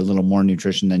have maybe a little more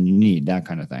nutrition than you need, that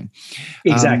kind of thing.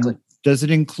 Exactly. Does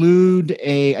it include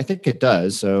I think it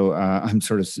does. So I'm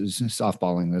sort of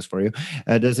softballing this for you.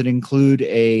 Does it include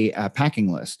a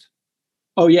packing list?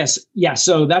 Oh, yes. Yeah.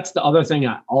 So that's the other thing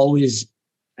I always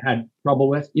had trouble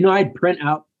with. I'd print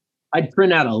out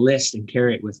a list and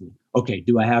carry it with me. Okay,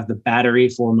 do I have the battery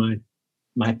for my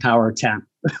power tap?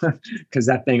 Because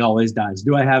that thing always dies.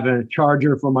 Do I have a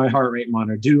charger for my heart rate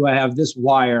monitor? Do I have this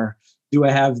wire? Do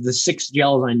I have the 6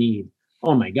 gels I need?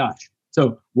 Oh my gosh.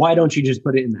 So why don't you just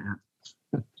put it in the app?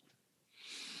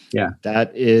 Yeah.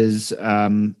 That is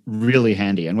really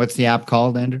handy. And what's the app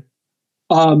called, Andrew?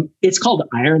 It's called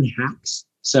Iron Hacks.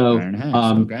 So Iron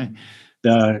Hacks, okay.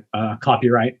 The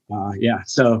copyright. Yeah.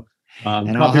 So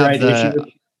and copyright issue.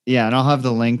 Yeah, and I'll have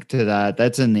the link to that.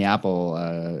 That's in the Apple.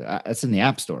 That's in the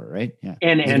App Store, right? Yeah.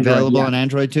 And Android, available on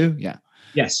Android too. Yeah.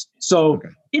 Yes. So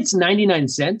It's 99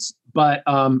 cents, but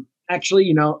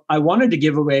actually, I wanted to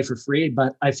give away for free,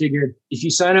 but I figured if you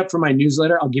sign up for my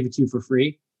newsletter, I'll give it to you for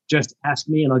free. Just ask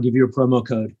me, and I'll give you a promo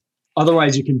code.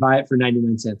 Otherwise, you can buy it for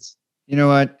 99 cents. You know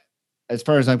what? As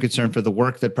far as I'm concerned, for the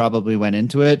work that probably went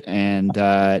into it, and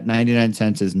 99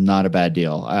 cents is not a bad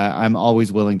deal. I'm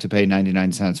always willing to pay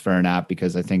 99 cents for an app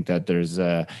because I think that there's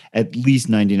at least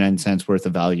 99 cents worth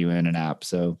of value in an app.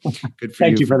 So good for you.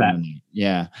 Thank you for that.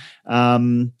 Yeah.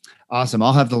 Awesome.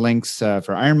 I'll have the links for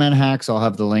Ironman Hacks. I'll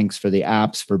have the links for the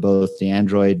apps for both the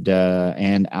Android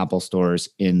and Apple stores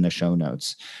in the show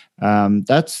notes.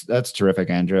 That's terrific,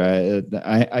 Andrew.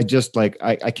 I just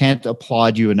I can't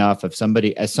applaud you enough as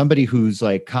somebody who's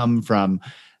come from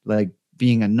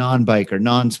being a non-biker,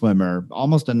 non-swimmer,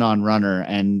 almost a non-runner,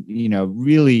 and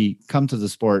really come to the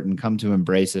sport and come to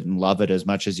embrace it and love it as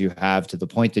much as you have, to the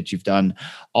point that you've done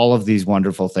all of these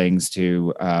wonderful things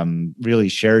to really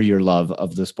share your love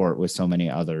of the sport with so many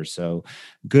others. So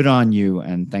good on you,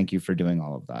 and thank you for doing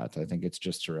all of that. I think it's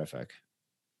just terrific.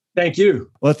 Thank you.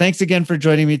 Well, thanks again for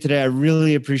joining me today. I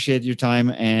really appreciate your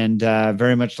time, and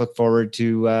very much look forward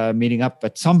to meeting up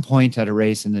at some point at a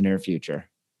race in the near future.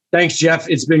 Thanks, Jeff.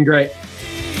 It's been great.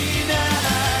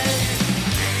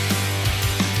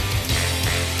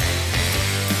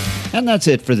 And that's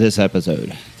it for this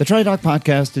episode. The TriDoc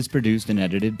Podcast is produced and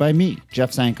edited by me,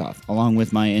 Jeff Sankoff, along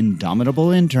with my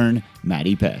indomitable intern,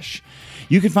 Maddie Pesh.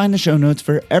 You can find the show notes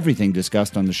for everything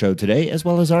discussed on the show today, as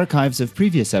well as archives of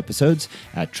previous episodes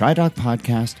at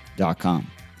tridocpodcast.com.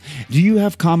 Do you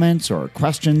have comments or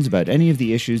questions about any of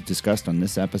the issues discussed on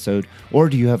this episode, or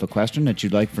do you have a question that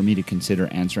you'd like for me to consider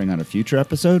answering on a future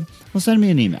episode? Well, send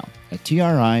me an email at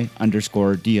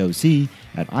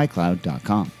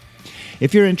tri_doc@icloud.com.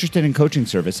 If you're interested in coaching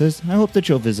services, I hope that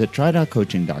you'll visit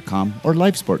try.coaching.com or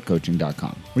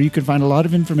lifesportcoaching.com, where you can find a lot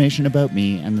of information about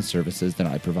me and the services that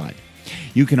I provide.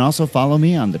 You can also follow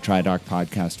me on the TriDoc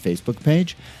Podcast Facebook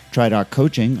page, TriDoc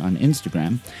Coaching on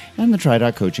Instagram, and the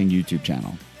TriDoc Coaching YouTube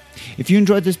channel. If you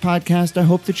enjoyed this podcast, I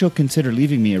hope that you'll consider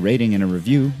leaving me a rating and a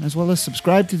review, as well as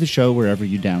subscribe to the show wherever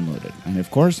you download it. And of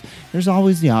course, there's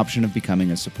always the option of becoming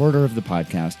a supporter of the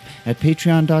podcast at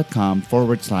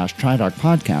patreon.com/TriDoc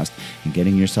Podcast and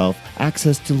getting yourself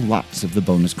access to lots of the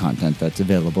bonus content that's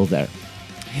available there.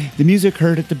 The music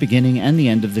heard at the beginning and the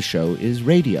end of the show is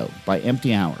Radio by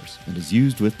Empty Hours and is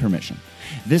used with permission.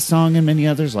 This song and many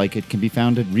others like it can be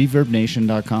found at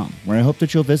ReverbNation.com, where I hope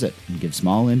that you'll visit and give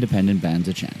small independent bands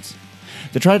a chance.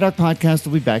 The TriDoc Podcast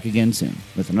will be back again soon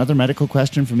with another medical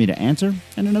question for me to answer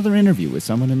and another interview with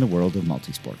someone in the world of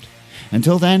multisport.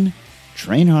 Until then,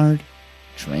 train hard,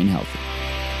 train healthy.